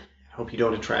moving and hope you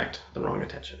don't attract the wrong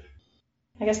attention.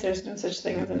 I guess there's no such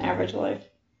thing as an average life.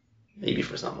 Maybe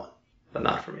for someone, but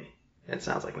not for me. And it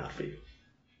sounds like not for you.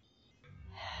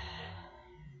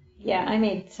 Yeah, I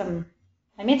made some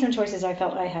choices I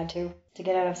felt I had to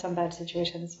get out of some bad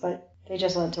situations, but they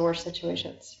just led to worse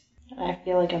situations. And I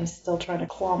feel like I'm still trying to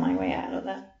claw my way out of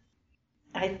that.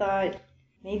 I thought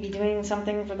maybe doing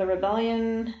something for the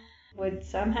rebellion would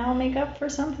somehow make up for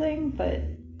something, but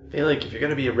I feel like if you're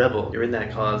going to be a rebel, you're in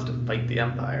that cause to fight the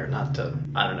Empire, not to,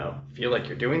 I don't know, feel like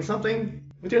you're doing something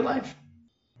with your life.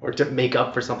 Or to make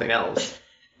up for something else.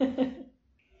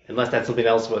 Unless that something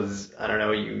else was, I don't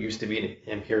know, you used to be an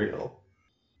Imperial.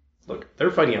 Look, they're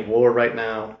fighting a war right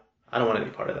now. I don't want any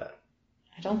part of that.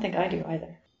 I don't think I do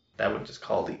either. That would just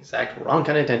call the exact wrong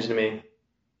kind of attention to me.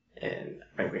 And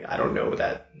frankly, I don't know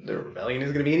that the rebellion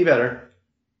is going to be any better.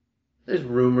 There's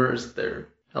rumors, they're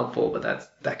helpful, but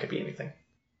that could be anything.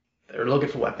 They're looking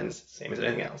for weapons, same as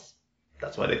anything else.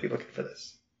 That's why they'd be looking for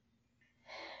this.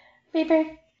 Reaper,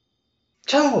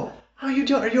 Cho, how are you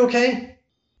doing? Are you okay?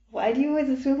 why do you always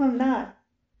assume I'm not?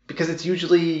 Because I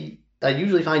usually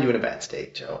find you in a bad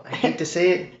state, Joe. I hate to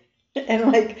say it.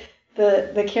 And like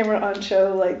the camera on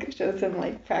Cho like shows him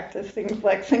like practicing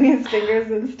flexing his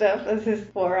fingers and stuff as his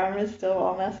forearm is still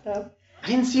all messed up. I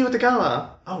didn't see you at the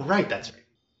gala. Oh, right, that's right.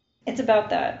 It's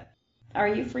about that. Are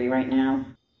you free right now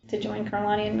to join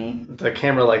Karlani and me? The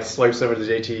camera like swipes over to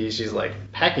JT. She's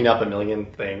like packing up a million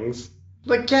things.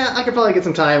 Like, yeah, I could probably get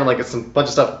some time, and like some bunch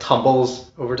of stuff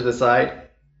tumbles over to the side.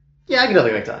 Yeah, I can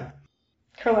definitely make time.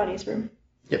 Karlani's room.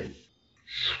 Yep.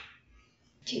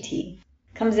 GT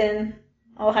comes in,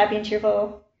 all happy and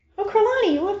cheerful. Oh,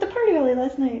 Karlani, you left the party early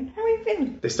last night. How are you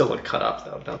feeling? They still look cut up,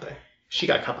 though, don't they? She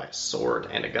got cut by a sword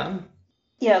and a gun.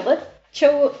 Yeah, let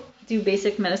Cho do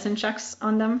basic medicine checks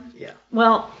on them. Yeah.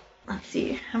 Well, let's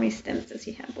see. How many stims does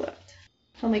he have left?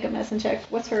 He'll make a medicine check.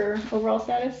 What's her overall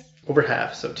status? Over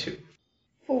half, so 2.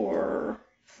 4,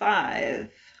 5.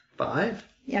 5?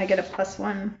 Yeah, I get a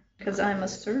 +1 because I'm a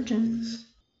surgeon.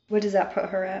 What does that put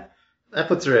her at? That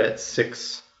puts her at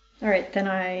 6. All right, then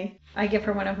I give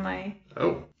her one of my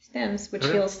Oh. stims, which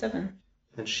Okay. heals 7.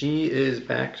 And she is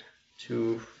back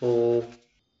to full...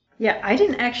 Yeah, I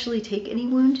didn't actually take any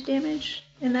wound damage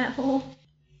in that hole.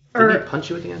 Didn't he punch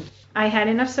you at the end? I had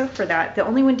enough soak for that. The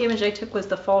only wound damage I took was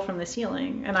the fall from the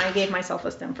ceiling, and I gave myself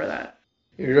a stim for that.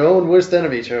 Your own worst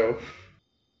enemy, Cho.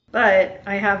 But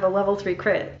I have a level 3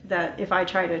 crit that if I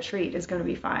try to treat is going to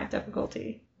be 5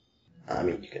 difficulty. I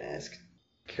mean, you can ask.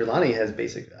 Kirlani has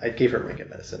basic... I gave her rank in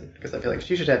medicine, because I feel like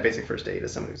she should have basic first aid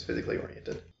as someone who's physically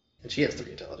oriented. And she has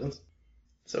 3 intelligence.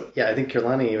 So, yeah, I think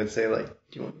Kirlani would say, like,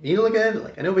 do you want me to look at it?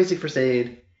 Like, I know basic first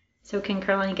aid. So can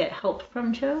Karlani get help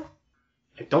from Cho?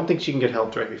 I don't think she can get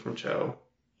help directly from Cho.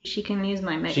 She can use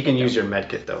my medkit. She can use your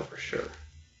medkit, though, for sure.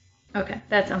 Okay,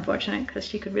 that's unfortunate, because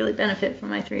she could really benefit from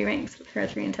my 3 ranks with her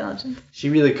 3 intelligence. She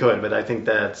really could, but I think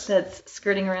that's... That's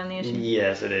skirting around the issue.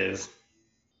 Yes, it is.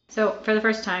 So, for the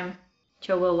first time,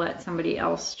 Cho will let somebody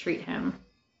else treat him.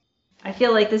 I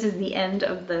feel like this is the end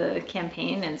of the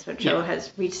campaign, and so Cho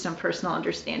has reached some personal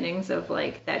understandings of,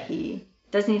 like, that he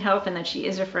does need help, and that she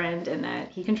is a friend, and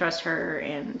that he can trust her,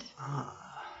 and...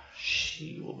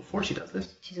 Well, before she does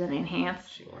this... She's going to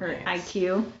enhance her enhance.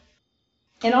 IQ.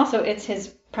 And also, it's his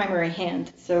primary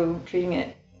hand, so treating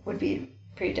it would be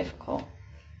pretty difficult.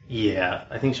 Yeah,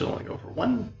 I think she'll only go for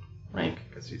 1 rank,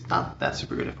 because she's not that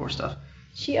super good at force stuff.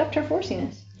 She upped her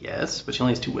forciness. Yes, but she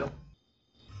only has 2 will.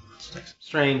 She'll take some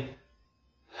strain.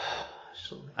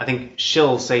 I think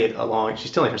she'll say it along.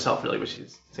 She's telling herself, really, but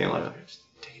she's saying along. Like, just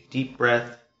take a deep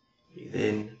breath. Breathe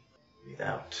in. Breathe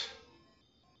out.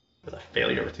 With a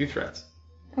failure with 2 threats.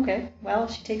 Okay, well,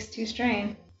 she takes 2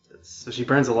 strain. So she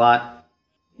burns a lot.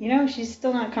 You know, she's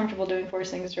still not comfortable doing force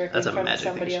things directly That's in a front of magic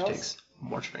somebody thing. else. She takes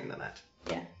more strain than that.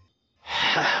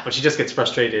 Yeah. But she just gets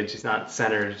frustrated. She's not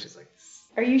centered. She's like...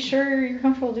 Are you sure you're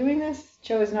comfortable doing this?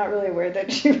 Cho is not really aware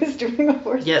that she was doing a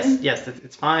force Yes, thing. yes,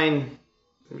 it's fine.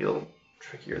 It's going to be a little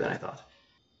trickier than I thought.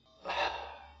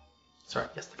 Sorry,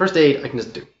 yes, the first aid I can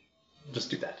just do.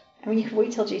 Just do that. I mean, you can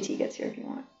wait till GT gets here if you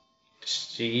want. Does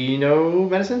she know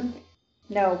medicine?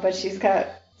 No, but she's got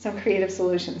some creative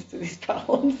solutions to these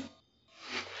problems.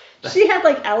 She had,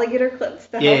 like, alligator clips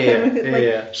to help him with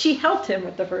it. Like, she helped him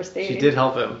with the first aid. She did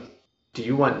help him. Do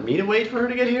you want me to wait for her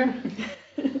to get here?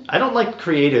 I don't like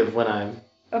creative when I'm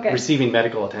receiving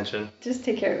medical attention. Just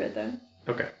take care of it then.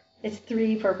 Okay. It's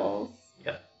 3 purples.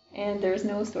 Yeah. And there's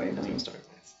no story There's no points. story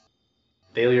points.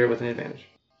 Failure with an advantage.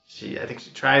 I think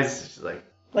she tries. She's like,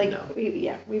 no.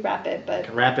 We wrap it, but I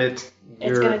can wrap it.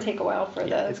 it's going to take a while for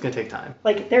it's going to take time.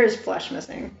 Like, there's flesh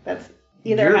missing. That's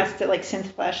either has to, like,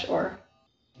 synth flesh or...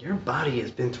 Your body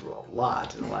has been through a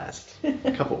lot in the last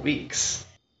couple weeks.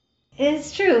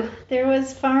 It's true. There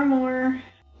was far more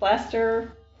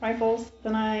blaster rifles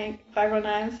Pyro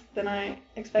knives than I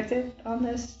expected on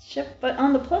this ship. But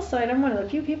on the plus side, I'm one of the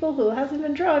few people who hasn't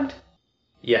been drugged.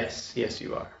 Yes,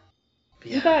 you are.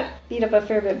 Yeah. You got beat up a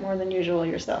fair bit more than usual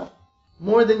yourself.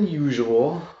 More than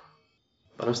usual,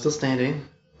 but I'm still standing.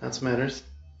 That's what matters.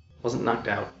 Wasn't knocked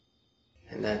out.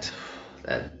 And that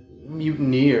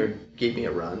mutineer gave me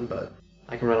a run, but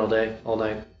I can run all day, all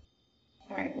night.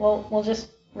 All right. Well, we'll just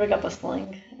rig up a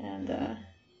sling, and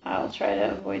I'll try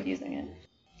to avoid using it.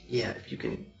 Yeah, if you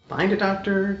can find a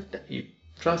doctor that you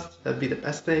trust, that'd be the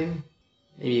best thing.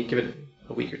 Maybe give it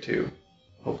a week or two.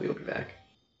 Hopefully he'll be back.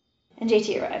 And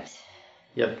JT arrives.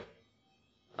 Yep.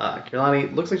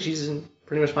 Kehlani looks like she's in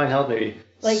pretty much fine health, maybe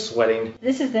sweating.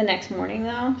 This is the next morning,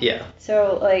 though. Yeah.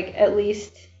 So, at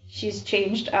least she's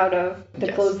changed out of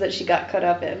the clothes that she got cut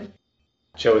up in.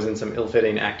 Cho is in some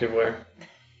ill-fitting activewear.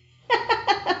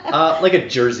 Like a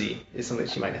jersey is something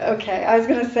she might have. Okay, I was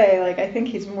going to say, I think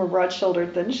he's more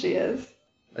broad-shouldered than she is.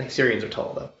 I think Syrians are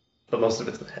tall, though. But most of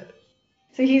it's the head.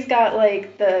 So he's got,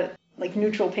 the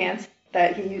neutral pants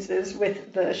that he uses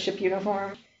with the ship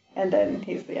uniform. And then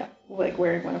he's,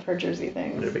 wearing one of her jersey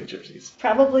things. They're big jerseys.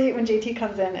 Probably when JT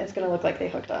comes in, it's going to look like they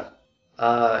hooked up.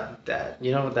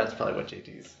 That's probably what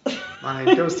JT's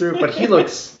mind goes through. But he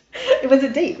looks... It was a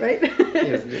date, right?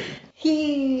 It was a date.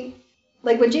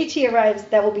 When JT arrives,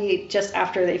 that will be just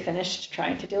after they finished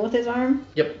trying to deal with his arm.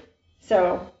 Yep.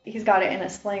 So he's got it in a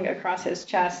sling across his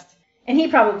chest. And he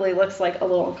probably looks a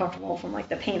little uncomfortable from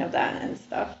the pain of that and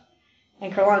stuff.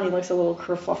 And Kehlani looks a little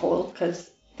kerfuffled because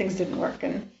things didn't work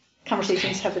and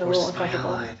conversations have been a little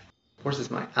uncomfortable. Force is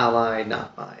my ally,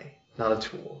 not a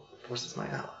tool. Force is my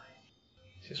ally.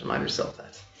 Just remind herself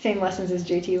that. Same lessons as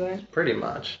JT learned. Pretty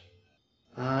much.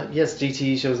 Yes,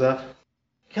 JT shows up.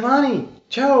 Kehlani!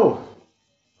 Cho!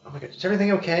 Oh my god, is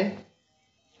everything okay?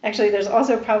 Actually, there's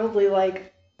also probably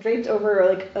draped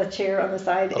over a chair on the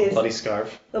side is bloody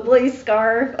scarf. A bloody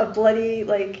scarf, a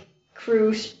bloody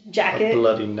crew jacket. A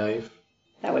bloody knife.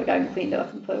 That would have gotten cleaned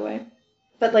up and put away.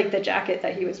 But the jacket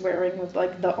that he was wearing with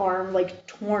the arm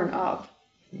torn up.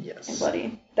 Yes. And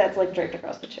bloody. That's draped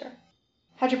across the chair.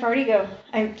 How'd your party go?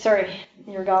 I'm sorry,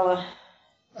 your gala.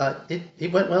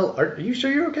 It went well. Are you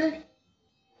sure you're okay?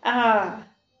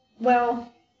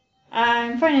 Well,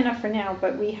 I'm fine enough for now,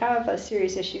 but we have a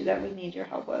serious issue that we need your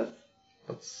help with.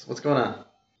 What's going on?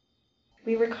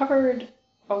 We recovered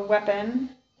a weapon.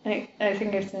 I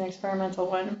think it's an experimental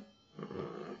one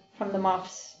from the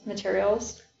Moff's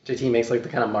materials. JT makes the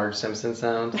kind of Marge Simpson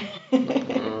sound.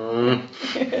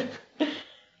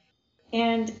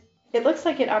 And it looks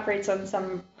like it operates on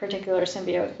some particular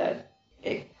symbiote that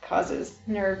it causes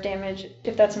nerve damage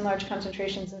if that's in large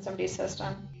concentrations in somebody's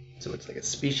system. So it's a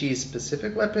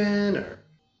species-specific weapon, or?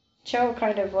 Cho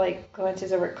kind of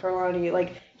glances over at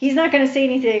Kehlani. He's not going to say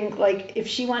anything. If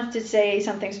she wants to say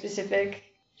something specific,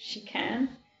 she can.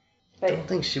 But I don't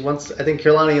think she wants. I think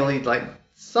Kehlani only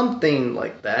something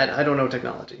like that. I don't know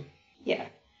technology. Yeah.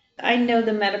 I know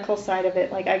the medical side of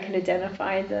it. I can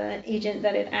identify the agent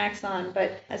that it acts on.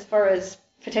 But as far as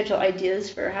potential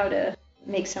ideas for how to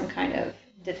make some kind of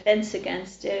defense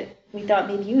against it, we thought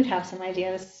maybe you'd have some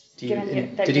ideas.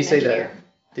 Did he say that?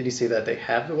 Did he say that they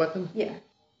have the weapon? Yeah.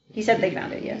 He said they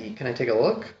found it, yeah. Can I take a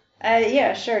look?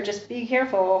 Yeah, sure. Just be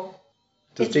careful.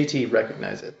 Does JT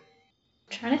recognize it?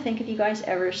 I'm trying to think if you guys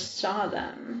ever saw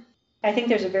them. I think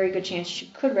there's a very good chance you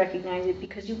could recognize it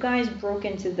because you guys broke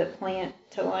into the plant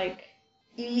to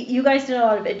you guys did a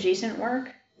lot of adjacent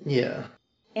work. Yeah.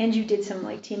 And you did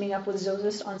some teaming up with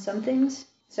Zozist on some things.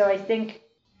 So I think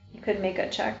you could make a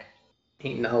check.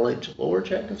 A knowledge lore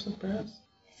check of some perhaps?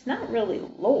 It's not really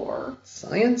lore.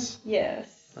 Science? Yes.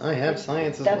 I have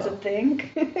science as well. That's a thing.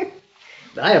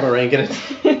 I have a rank in it.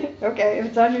 Okay, if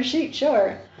it's on your sheet,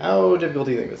 sure. How difficult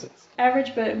do you think this is?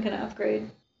 Average, but I'm going to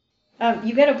upgrade.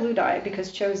 You get a blue die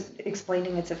because Cho's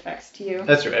explaining its effects to you.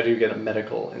 That's right, I do get a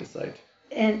medical insight.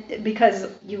 And because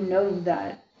you know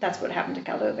that that's what happened to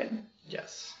Kaldovin.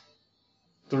 Yes.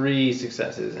 3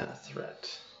 successes and a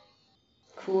threat.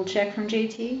 Cool check from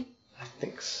JT? I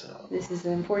think so. This is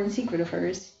an important secret of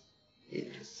hers.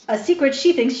 It is. A secret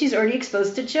she thinks she's already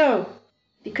exposed to Cho.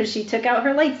 Because she took out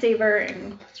her lightsaber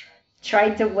and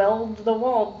tried to weld the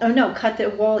wall. Oh no, cut the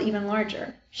wall even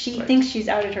larger. She thinks she's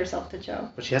outed herself to Cho.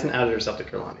 But she hasn't outed herself to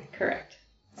Kehlani. Correct.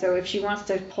 So if she wants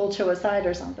to pull Cho aside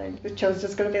or something, Cho's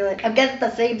just going to be like, I'm getting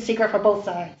the same secret for both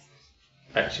sides.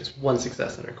 Alright, she has 1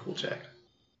 success in her cool check.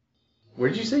 Where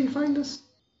did you say you find this?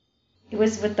 It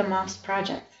was with the Moff's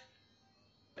project.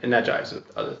 And that jives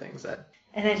with other things that...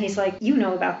 And then he's like, you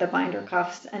know about the binder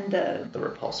cuffs and the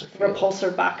repulsor field.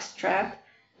 Repulsor box trap.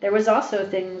 There was also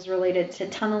things related to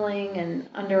tunneling and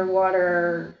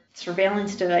underwater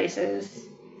surveillance devices.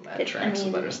 That tracks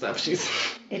with other stuff.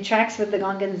 It tracks with the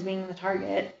Gungans being the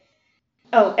target.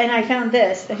 Oh, and I found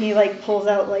this, and he pulls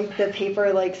out the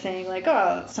paper saying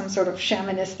some sort of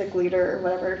shamanistic leader or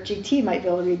whatever. JT might be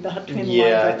able to read between the lines.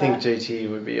 Yeah, I think JT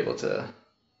would be able to.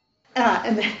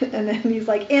 And then he's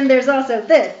like, and there's also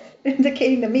this.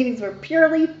 indicating the meetings were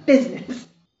purely business.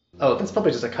 Oh, that's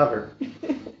probably just a cover.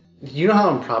 You know how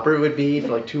improper it would be for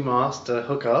like two moths to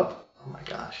hook up? Oh my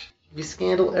gosh. It'd be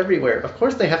scandal everywhere. Of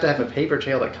course they have to have a paper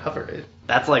trail to cover it.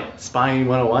 That's like Spying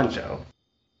 101, Joe.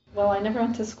 Well, I never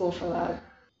went to school for that.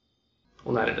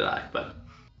 Well, neither did I, but...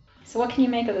 So what can you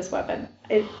make of this weapon?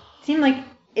 It seemed like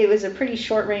it was a pretty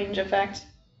short range effect.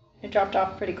 It dropped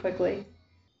off pretty quickly.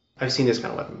 I've seen this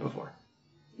kind of weapon before.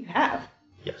 You have?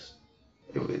 Yes.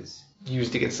 It was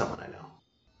used against someone I know.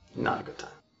 Not a good time.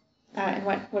 And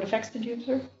what effects did you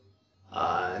observe?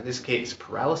 In this case,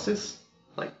 paralysis.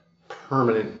 Like,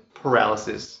 permanent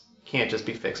paralysis can't just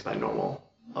be fixed by normal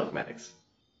augmetics.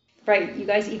 Right, you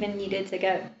guys even needed to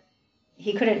get...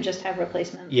 He couldn't just have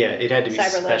replacement. Yeah, it had to be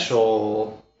Cyberless.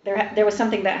 special. There was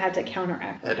something that had to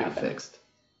counteract what Had to be happened. fixed.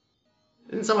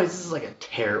 In some ways, this is like a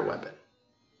tear weapon.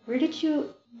 Where did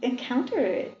you encounter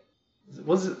it?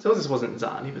 So this wasn't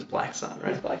Zahn, he was Black Sun, It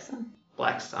was right? Black Sun.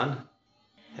 Black Sun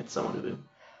had someone who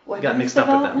Weapons got mixed up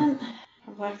with them. development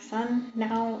from Black Sun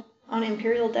now on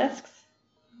Imperial desks.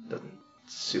 Doesn't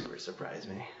super surprise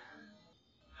me.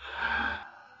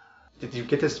 Did you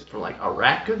get this from like a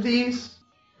rack of these?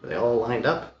 Were they all lined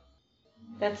up?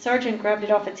 That sergeant grabbed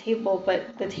it off a table,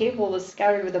 but the table was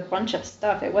scattered with a bunch of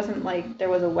stuff. It wasn't like there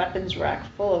was a weapons rack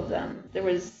full of them. There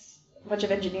was a bunch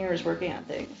of engineers working on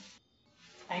things.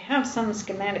 I have some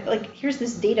schematic. Like, here's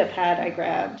this data pad I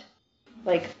grabbed.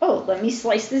 Like, oh, let me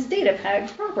slice this data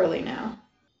pad properly now.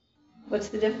 What's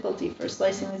the difficulty for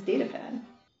slicing this data pad?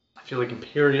 I feel like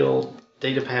Imperial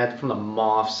data pad from the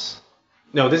Moffs.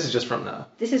 No, this is just from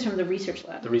This is from the research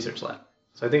lab. the research lab.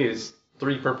 So I think it is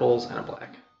 3 purples and a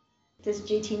black. Does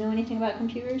JT know anything about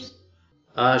computers?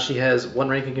 She has 1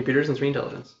 rank in computers and 3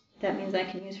 intelligence. That means I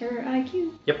can use her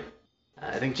IQ. Yep.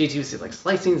 I think GT was like,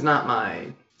 slicing's not my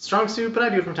strong suit, but I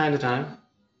do it from time to time.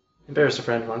 Embarrassed a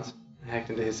friend once. I hacked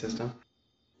into his system.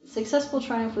 Successful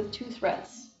triumph with 2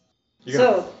 threats. You're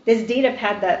gonna- So, this data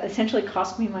pad that essentially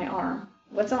cost me my arm,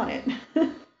 what's on it?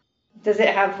 Does it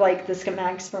have, like, the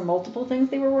schematics for multiple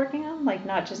things they were working on? Like,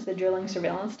 not just the drilling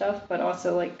surveillance stuff, but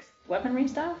also, like, weaponry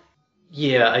stuff?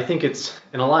 Yeah, I think it's,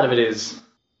 and a lot of it is,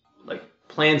 like,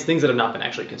 plans, things that have not been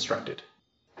actually constructed.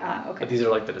 Ah, okay. But these are,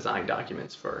 like, the design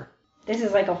documents for This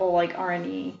is like a whole, like,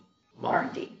 R&D. Moff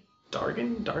R&D.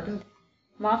 Dargan?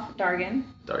 Moff Dargan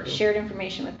Dargan. shared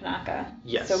information with Panaka.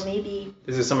 Yes. So maybe,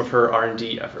 This is some of her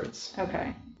R&D efforts.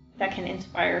 okay, that can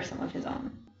inspire some of his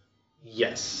own.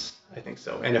 Yes, I think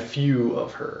so. And a few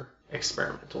of her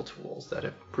experimental tools that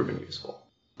have proven useful.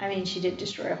 I mean, she did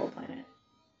destroy a whole planet.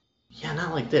 Yeah,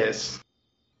 not like this.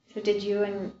 So did you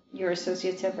and your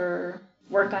associates ever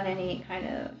work on any kind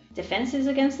of defenses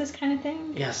against this kind of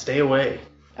thing? Yeah, stay away.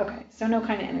 Okay, so no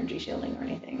kind of energy shielding or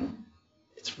anything.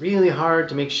 It's really hard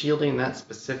to make shielding that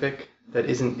specific that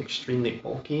isn't extremely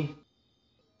bulky.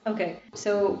 Okay,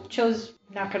 so Cho's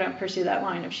not going to pursue that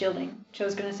line of shielding.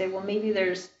 Cho's going to say, well, maybe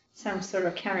there's some sort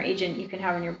of counteragent you can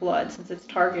have in your blood since it's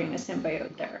targeting a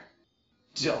symbiote there.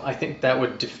 So I think that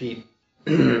would defeat...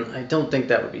 I don't think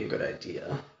that would be a good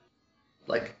idea.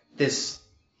 Like, this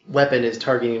weapon is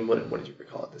targeting, what did you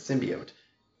recall it? The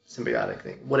symbiotic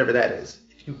thing, whatever that is.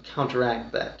 If you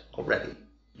counteract that already,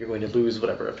 you're going to lose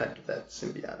whatever effect of that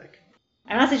symbiotic.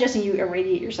 I'm not suggesting you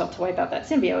irradiate yourself to wipe out that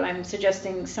symbiote. I'm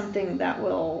suggesting something that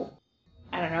will,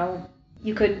 I don't know,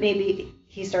 you could maybe,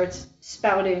 he starts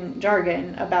spouting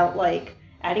jargon about, like,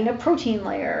 adding a protein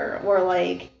layer or,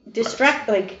 like, distract,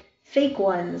 like, fake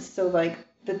ones so, like,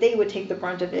 that they would take the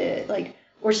brunt of it, like,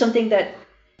 or something that,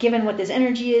 given what this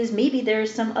energy is, maybe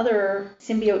there's some other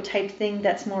symbiote type thing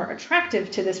that's more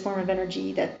attractive to this form of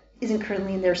energy that isn't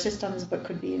currently in their systems but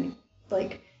could be,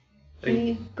 like,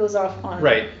 he goes off on...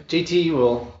 Right. JT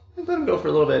will let him go for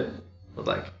a little bit. But,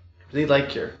 like, really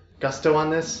like your gusto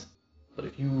on this, but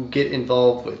if you get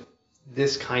involved with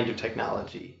this kind of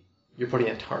technology, you're putting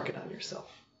a target on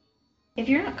yourself. If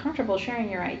you're not comfortable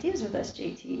sharing your ideas with us,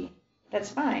 JT, that's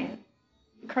fine.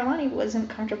 Carlani wasn't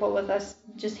comfortable with us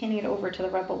just handing it over to the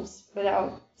rebels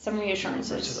without some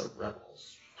reassurances. To the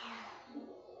rebels.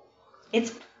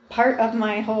 It's part of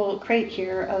my whole crate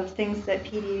here of things that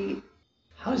PD...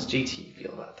 How does JT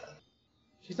feel about that?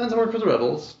 She's done some work for the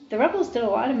rebels. The rebels did a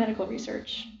lot of medical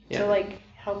research Yeah. to, like,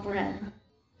 help Ren.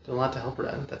 Did a lot to help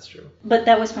Ren, that's true. But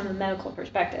that was from the medical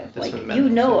perspective. That's like, from the you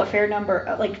medical know a perspective. fair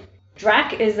number... like,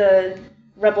 Drac is a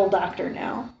rebel doctor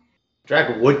now.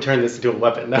 Drac would turn this into a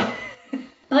weapon, though.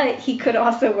 But he could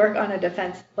also work on a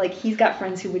defense. Like, he's got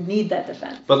friends who would need that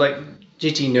defense. But, like,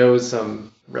 JT knows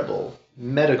some rebel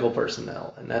medical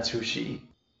personnel, and that's who she...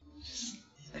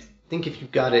 I think if you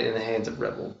got it in the hands of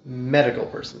rebel medical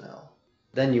personnel,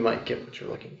 then you might get what you're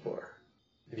looking for.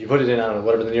 If you put it in, I don't know,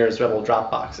 whatever the nearest Rebel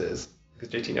Dropbox is, because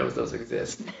JT knows those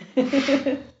exist,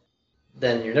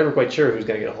 then you're never quite sure who's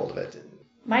going to get a hold of it.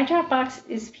 My Dropbox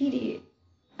is PD.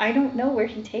 I don't know where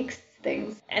he takes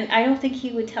things, and I don't think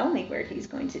he would tell me where he's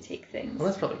going to take things. Well,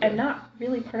 that's probably good. I'm not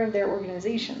really part of their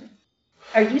organization.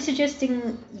 Are you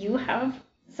suggesting you have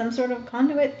some sort of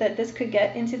conduit that this could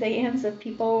get into the hands of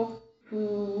people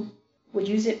who would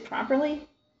use it properly?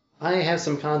 I have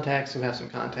some contacts who have some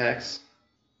contacts.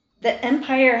 The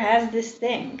Empire has this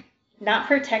thing. Not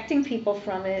protecting people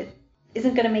from it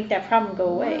isn't going to make that problem go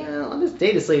away. Well, on this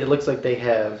data slate, it looks like they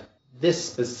have this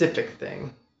specific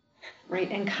thing. Right,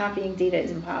 and copying data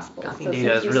is impossible. Copying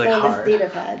data is you really stole hard. This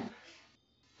data pad.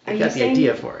 I've got the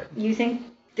idea for it. You think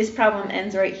this problem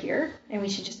ends right here, and we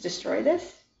should just destroy this?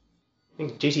 I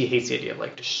think JT hates the idea of,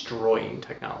 like, destroying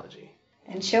technology.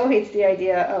 And Cho hates the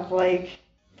idea of, like,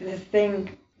 this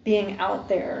thing being out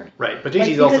there. Right, but Like,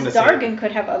 JT's also because missing... Dargan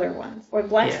could have other ones. Or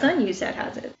Black Yeah. Sun, you said,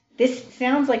 has it. This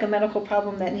sounds like a medical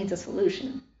problem that needs a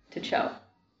solution to Cho.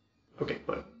 Okay,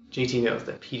 but JT knows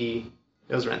that PD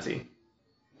knows Renzi.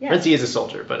 Yeah. Renzi is a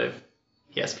soldier, but if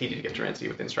he asks PD to give to Renzi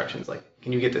with instructions like,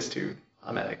 can you get this to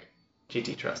a medic?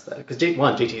 JT trusts that. Because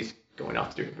JT's going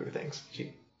off to do new things.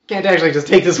 She can't actually just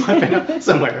take this weapon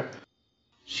somewhere.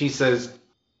 She says,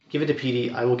 give it to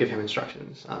PD, I will give him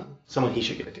instructions on someone he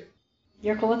should give it to.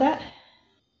 You're cool with that?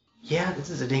 Yeah, this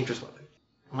is a dangerous weapon.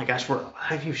 Oh my gosh,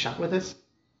 have you shot with this?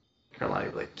 Carolina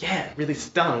would be like, yeah, it really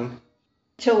stung.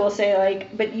 Cho will say,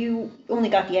 like, but you only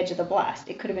got the edge of the blast.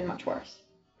 It could have been much worse.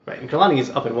 Right, and Kalani is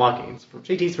up and walking. So from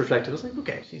JT's perspective, it's like,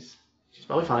 okay, she's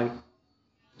probably fine.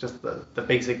 Just the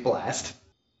basic blast.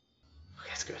 Okay,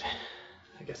 that's good.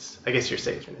 I guess you're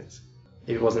safe, and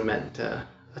it wasn't meant to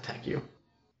attack you.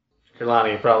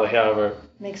 Kalani probably, however...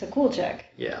 Makes a cool check.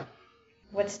 Yeah.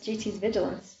 What's JT's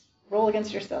vigilance? Roll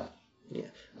against yourself. Yeah.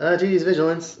 JT's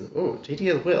vigilance. Oh, JT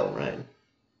has will, right.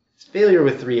 It's failure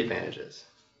with 3 advantages.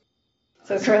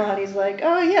 So Karlani's like,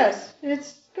 oh yes,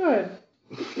 it's good.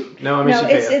 No, I mean, No,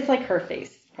 she it's like her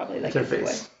face. Probably like it's her this way.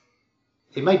 face.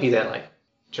 It might be that, like,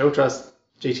 Joe trusts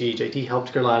JT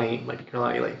helped Kurlani. It might be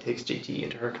Kurlani, like, takes JT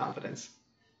into her confidence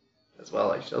as well.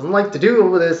 Like, she doesn't like to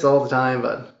do this all the time,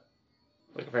 but,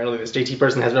 like, apparently this JT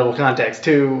person has rebel contacts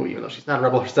too, even though she's not a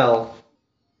rebel herself.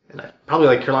 And probably,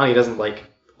 like, Kurlani doesn't like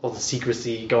all the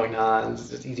secrecy going on. It's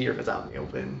just easier if it's out in the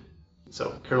open.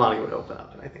 So Kurlani would open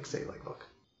up and I think say, like, look,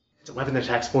 it's a weapon that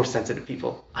attacks force-sensitive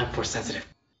people. I'm force-sensitive.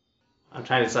 I'm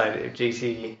trying to decide if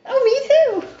JT...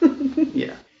 Oh, me too!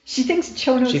 Yeah. She thinks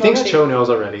Cho knows She thinks already. Cho knows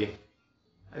already.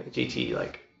 I think JT,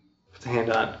 like, puts a hand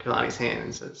on Kalani's hand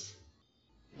and says,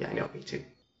 yeah, I know, me too.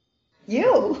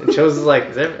 You! And Cho's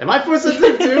like, am I force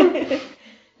sensitive too?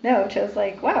 No, Cho's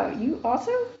like, wow, you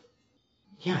also?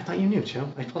 Yeah, I thought you knew,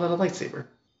 Cho. I pulled out a lightsaber.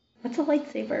 What's a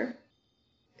lightsaber?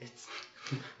 It's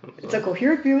It's a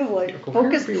coherent beam of light, A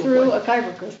coherent focused beam of through light. a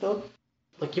kyber crystal.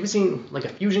 like, you ever seen, like, a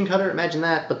fusion cutter? Imagine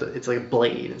that, but it's like a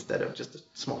blade instead of just a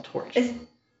small torch.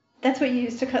 That's what you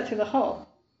used to cut through the hull.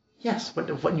 Yes, what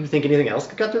do you think anything else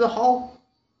could cut through the hull?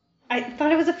 I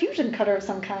thought it was a fusion cutter of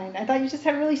some kind. I thought you just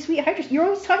had really sweet hydro... You're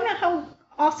always talking about how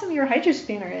awesome your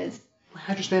hydrospanner is. My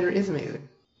hydrospanner is amazing.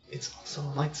 It's also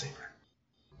a lightsaber.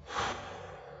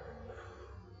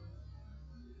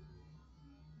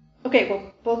 Okay,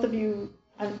 well, both of you...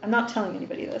 I'm not telling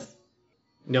anybody this.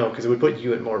 No, because it would put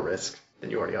you at more risk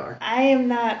than you already are. I am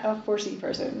not a Forcey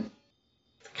person.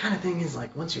 The kind of thing is,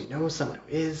 like, once you know someone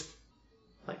who is,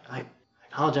 like, I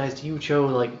apologize to you, Cho,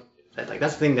 like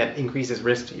that's the thing that increases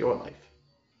risk to your life.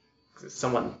 Because if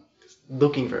someone is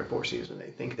looking for a Force user and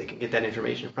they think they can get that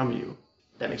information from you,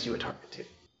 that makes you a target too.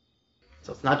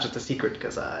 So it's not just a secret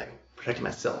because I protect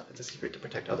myself, it's a secret to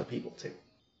protect other people too.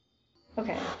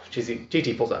 Okay.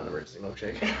 GT pulls out an emergency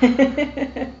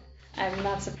milkshake. I'm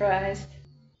not surprised.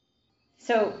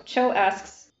 So, Cho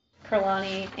asks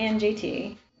Kurlani and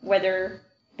JT whether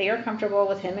they are comfortable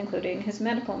with him including his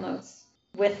medical notes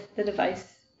with the device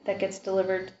that gets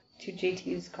delivered to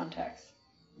JT's contacts.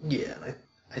 Yeah,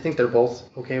 I think they're both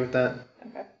okay with that.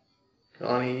 Okay.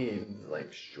 Kalani is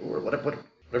like, sure,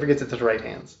 whatever gets it to the right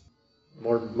hands.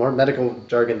 More medical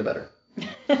jargon, the better.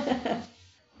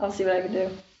 I'll see what I can do.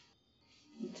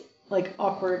 It's like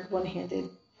awkward one-handed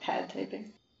pad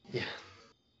typing. Yeah.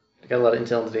 I got a lot of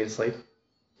intel on the data slate.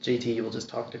 JT will just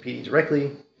talk to PD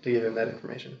directly to give him that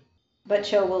information. But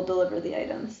Cho will deliver the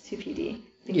items to PD.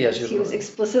 Yeah, Because she'll he was deliver.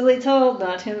 explicitly told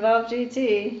not to involve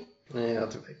JT. Yeah,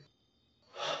 that's okay.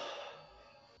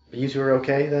 But you two are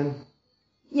okay then?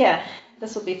 Yeah,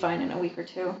 this will be fine in a week or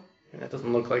two. That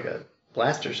doesn't look like a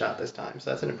blaster shot this time, so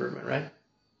that's an improvement, right?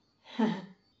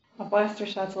 A blaster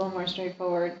shot's a little more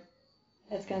straightforward.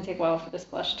 It's going to take a while for this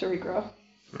flesh to regrow.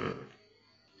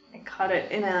 I caught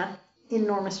it in a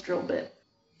enormous drill bit.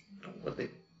 What, they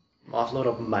offload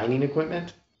of mining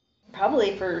equipment?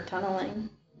 Probably for tunneling.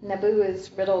 Naboo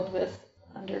is riddled with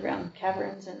underground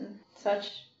caverns and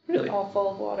such. Really? All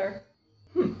full of water.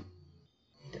 Need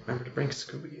to remember to bring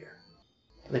scuba gear.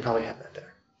 They probably have that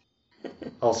there.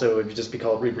 Also, it would just be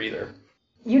called rebreather.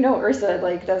 You know Ursa,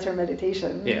 like, does her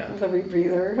meditation. Yeah. The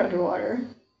rebreather underwater.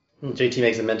 JT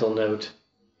makes a mental note.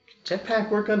 Jetpack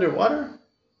work underwater?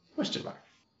 Question mark.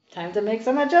 Time to make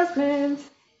some adjustments.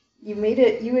 You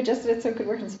adjusted it so it could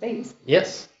work in space.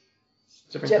 Yes.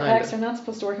 Different kind Jetpacks of- are not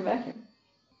supposed to work in vacuum.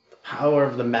 The power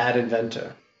of the mad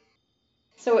inventor.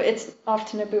 So it's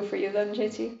off to Naboo for you then,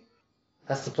 JT?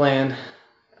 That's the plan.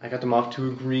 I got them off to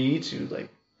agree to,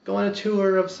 go on a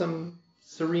tour of some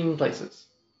serene places.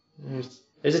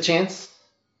 There's a chance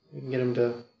we can get him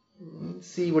to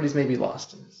see what he's maybe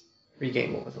lost and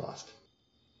regain what was lost.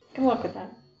 Good luck with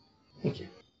that. Thank you.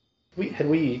 Had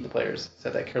we, the players,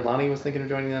 said that Kerlani was thinking of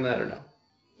joining on that or no?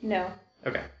 No.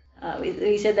 Okay.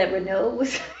 We said that Renault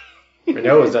was...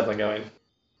 Renault is definitely going.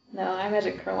 No, I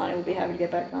imagine Kerlani will be happy to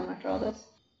get back home after all this.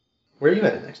 Where are you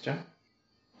headed next, John?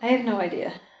 I have no idea.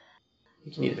 I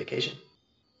think you need a vacation.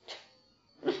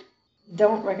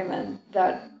 Don't recommend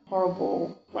that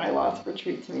horrible Ryloth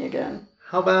retreat to me again.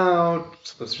 How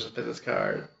about, let's just a business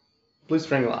card, Blue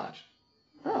Spring Lodge.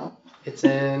 Oh. It's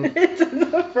in It's in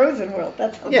the Frozen world.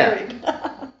 That sounds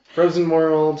great. Frozen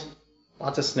World,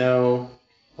 lots of snow,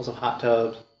 also hot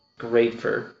tubs. Great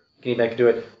for getting back into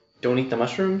it. Don't eat the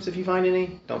mushrooms if you find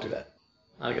any. Don't do that.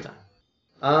 Not a good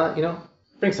time.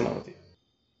 Bring someone with you.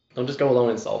 Don't just go alone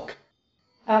and sulk.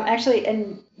 Actually,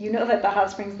 and you know that the hot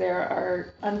springs there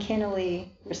are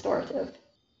uncannily restorative.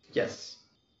 Yes.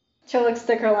 Cho looks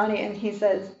to Kerlani and he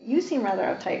says, "You seem rather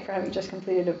uptight for having just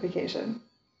completed a vacation."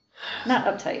 Not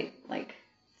uptight, like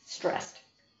stressed,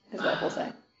 is what he'll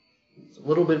say. It's a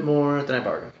little bit more than I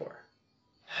bargained for.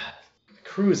 The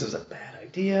cruise is a bad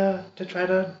idea to try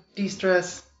to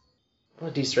de-stress. I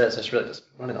want to de-stress, I should really just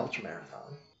run an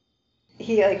ultramarathon.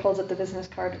 He holds up the business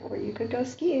card, or you could go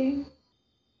skiing.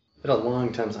 It's been a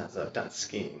long time since I've done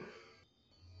skiing.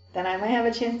 Then I might have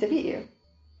a chance to beat you.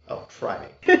 Oh, try me.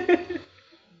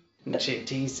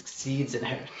 JT succeeds in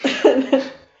her.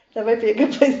 That might be a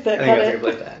good place to I think cut that's it. a good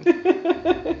place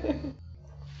to end.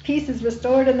 Peace is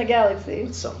restored in the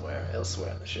galaxy. Somewhere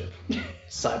elsewhere on the ship.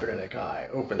 Cybernetic eye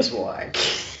opens wide.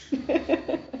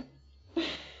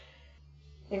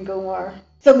 And Gomar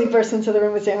suddenly bursts into the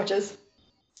room with sandwiches.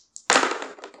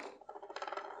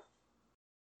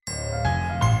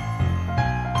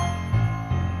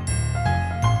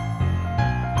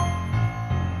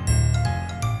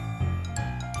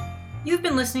 You've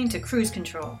been listening to Cruise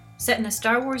Control, set in a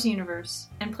Star Wars universe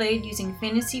and played using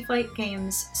Fantasy Flight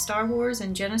Games' Star Wars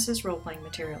and Genesis role-playing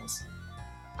materials.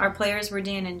 Our players were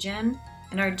Dan and Jen,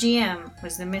 and our GM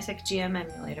was the Mythic GM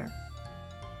emulator.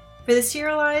 For the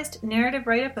serialized narrative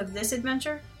write-up of this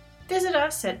adventure, visit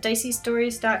us at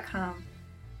diceystories.com.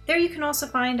 There you can also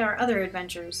find our other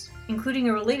adventures, including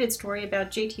a related story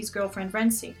about JT's girlfriend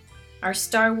Rency, our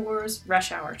Star Wars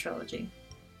Rush Hour trilogy.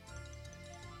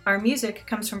 Our music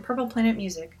comes from Purple Planet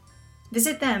Music.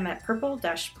 Visit them at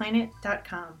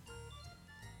purple-planet.com.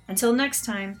 Until next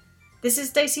time, this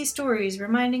is Dicey Stories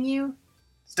reminding you,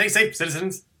 Stay safe,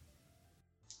 citizens!